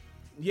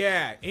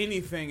 Yeah,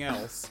 anything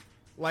else.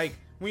 Like,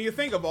 when you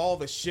think of all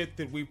the shit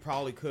that we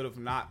probably could have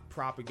not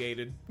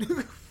propagated.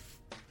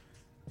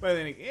 But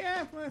then,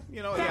 yeah,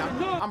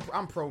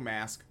 I'm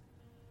pro-mask.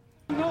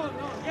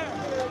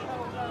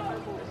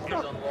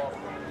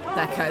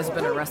 That guy's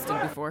been arrested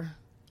before.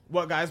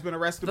 What guy's been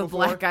arrested the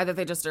before? The black guy that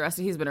they just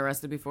arrested, he's been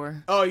arrested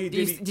before. Oh,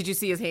 did you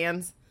see his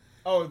hands?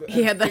 Oh,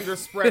 he had the finger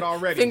spread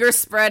already. Finger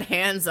spread,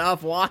 hands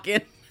up,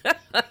 walking.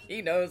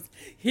 He knows.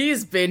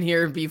 He's been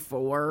here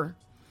before.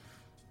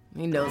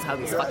 He knows how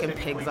these fucking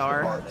pigs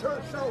are.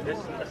 This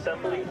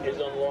assembly is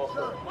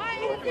unlawful.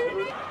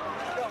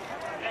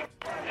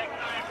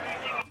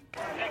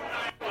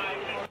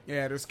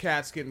 Yeah, there's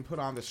cats getting put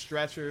on the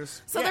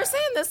stretchers. So they're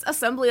saying this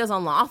assembly is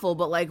unlawful,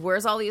 but like,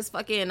 where's all these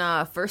fucking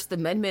First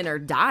Amendment or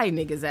die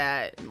niggas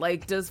at?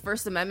 Like, does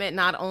First Amendment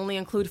not only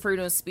include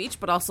freedom of speech,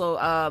 but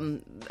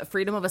also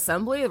freedom of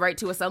assembly, the right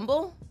to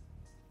assemble?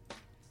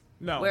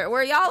 No.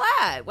 Where y'all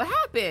at? What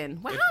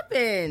happened? What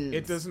happened?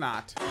 It does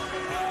not.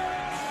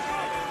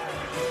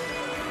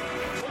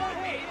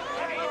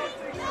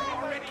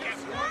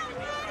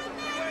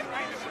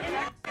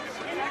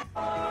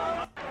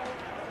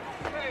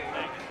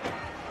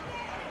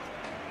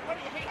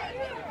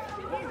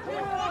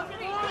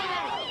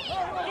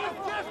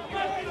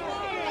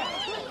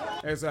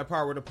 There's that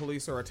part where the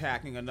police are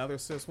attacking another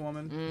cis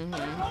woman. Mm-hmm.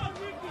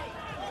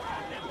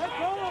 Let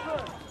go of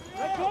her!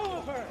 Let go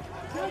of her!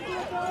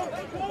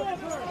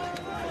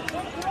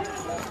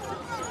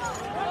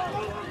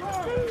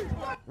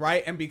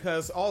 Right, and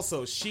because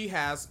also she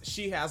has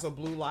a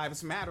Blue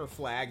Lives Matter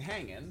flag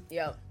hanging.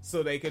 Yep.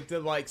 So they could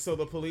so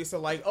the police are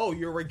like, oh,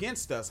 you're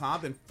against us, huh?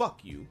 Then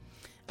fuck you.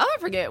 I'll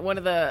never forget one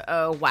of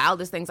the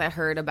wildest things I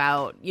heard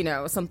about,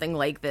 something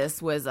like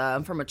this was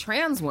from a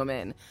trans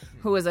woman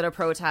who was at a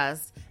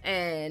protest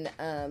and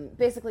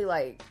basically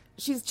like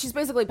she's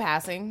basically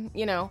passing,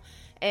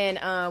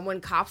 and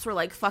when cops were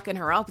like fucking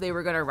her up, they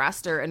were going to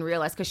arrest her and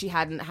realized because she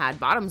hadn't had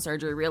bottom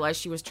surgery,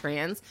 realized she was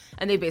trans,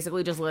 and they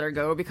basically just let her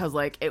go because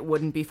like it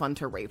wouldn't be fun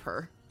to rape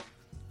her.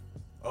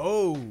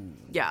 Oh.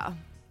 Yeah.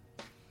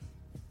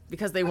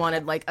 Because they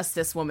wanted like a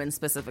cis woman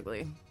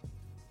specifically.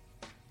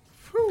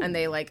 And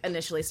they like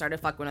initially started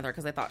fucking with her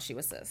because they thought she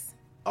was cis.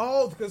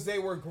 Oh, because they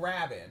were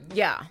grabbing.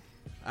 Yeah.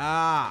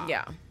 Ah.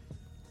 Yeah.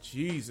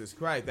 Jesus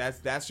Christ,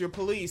 that's your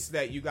police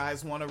that you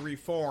guys want to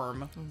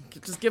reform.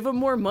 Just give them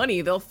more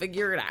money, they'll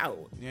figure it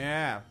out.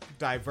 Yeah.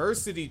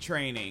 Diversity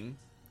training.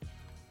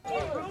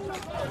 What?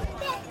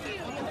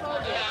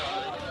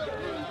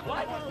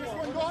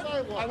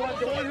 I want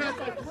the one hat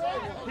by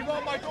Fred. You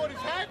want my daughter's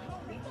hat?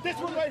 This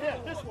one right here.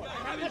 This one. I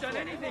haven't done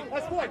anything.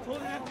 That's what.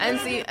 And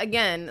see,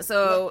 again,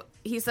 so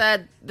he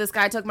said, this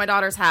guy took my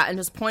daughter's hat and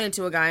just pointed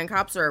to a guy and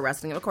cops are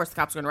arresting him. Of course, the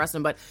cops are going to arrest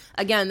him. But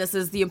again, this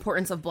is the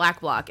importance of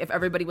black bloc. If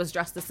everybody was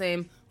dressed the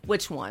same,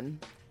 which one?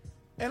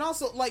 And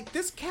also, like,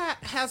 this cat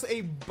has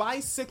a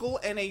bicycle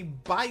and a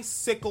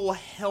bicycle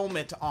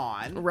helmet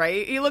on.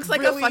 Right? He looks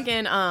like really? a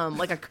fucking,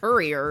 like a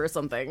courier or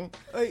something.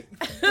 Like,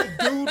 the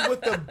dude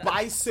with the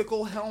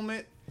bicycle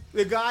helmet.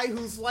 The guy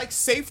who's like,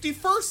 safety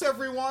first,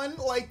 everyone.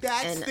 Like,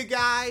 that's the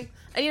guy.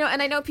 And, and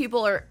I know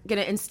people are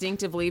going to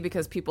instinctively,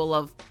 because people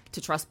love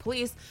to trust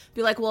police,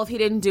 be like, well, if he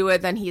didn't do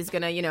it, then he's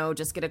going to,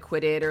 just get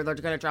acquitted or they're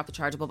going to drop the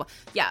charge, blah, blah.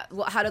 Yeah,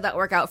 well, how did that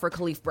work out for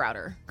Khalif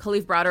Browder?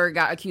 Khalif Browder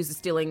got accused of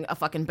stealing a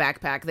fucking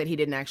backpack that he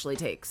didn't actually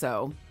take,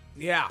 so...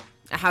 Yeah.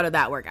 How did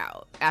that work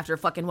out? After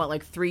fucking,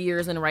 3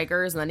 years in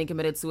Rikers, and then he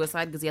committed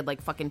suicide because he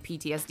had, fucking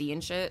PTSD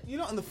and shit?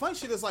 And the funny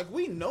shit is,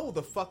 we know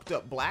the fucked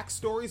up black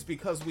stories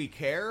because we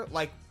care.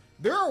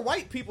 There are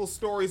white people's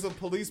stories of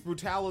police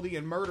brutality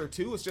and murder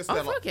too. It's just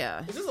that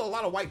it's just a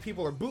lot of white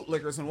people are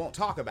bootlickers and won't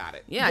talk about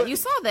it. Yeah, you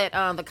saw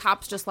that the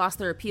cops just lost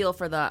their appeal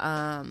for the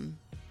I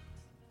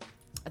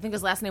think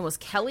his last name was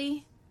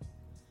Kelly.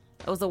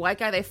 It was the white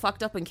guy they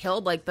fucked up and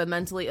killed, the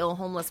mentally ill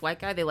homeless white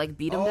guy. They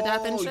beat him to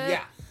death and shit.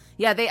 Yeah.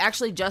 Yeah, they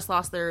actually just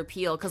lost their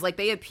appeal because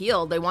they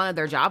appealed, they wanted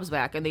their jobs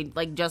back, and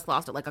they just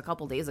lost it a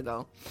couple days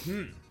ago.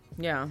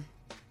 Yeah.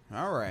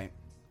 All right.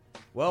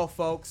 Well,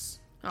 folks.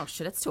 Oh,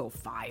 shit, it's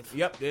 2:05.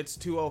 Yep, it's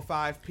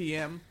 2:05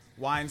 p.m.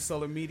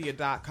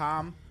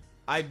 WineCellarMedia.com.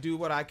 I do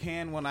what I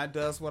can when I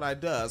does what I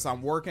does.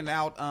 I'm working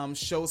out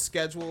show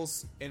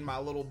schedules in my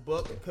little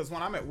book because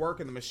when I'm at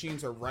work and the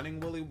machines are running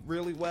really,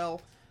 really well,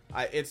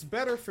 It's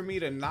better for me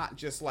to not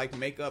just like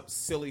make up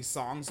silly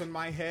songs in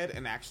my head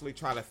and actually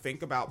try to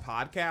think about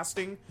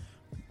podcasting.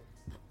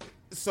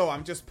 So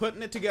I'm just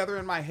putting it together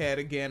in my head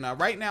again.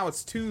 Right now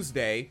it's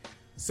Tuesday,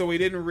 so we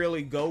didn't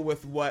really go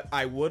with what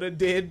I would have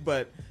did,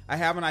 but I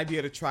have an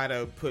idea to try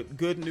to put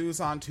good news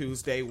on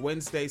Tuesday.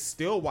 Wednesday,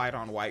 still white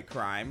on white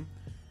crime.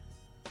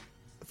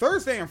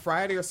 Thursday and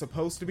Friday are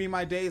supposed to be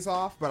my days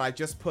off, but I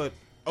just put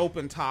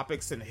open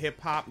topics and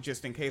hip hop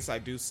just in case I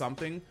do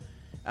something.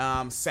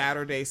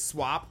 Saturday,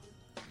 swap.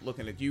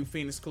 Looking at you,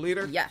 Phoenix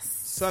Calida. Yes.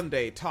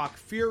 Sunday, talk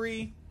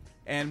fury.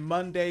 And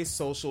Monday,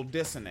 social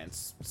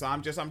dissonance. So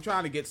I'm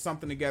trying to get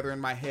something together in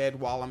my head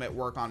while I'm at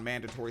work on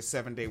mandatory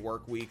 7-day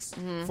work weeks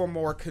for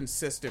more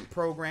consistent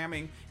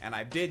programming. And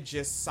I did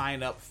just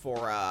sign up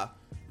for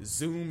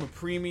Zoom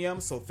Premium.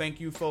 So thank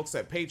you folks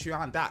at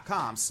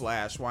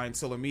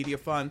patreon.com/Wine Media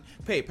Fund,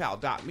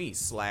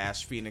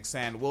 paypal.me/Phoenix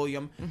and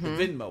William. The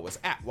Venmo is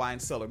at Wine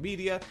Cellar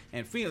Media.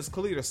 And Phoenix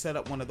Calida set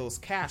up one of those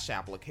cash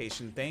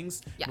application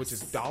things, which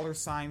is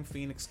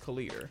 $Phoenix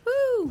Calida.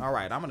 Woo! All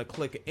right, I'm going to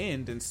click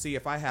end and see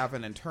if I have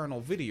an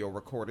internal video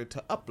recorded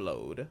to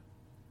upload.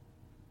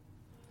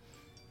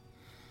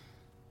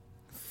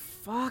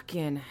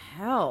 Fucking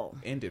hell.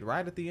 Ended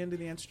right at the end of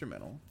the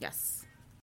instrumental. Yes.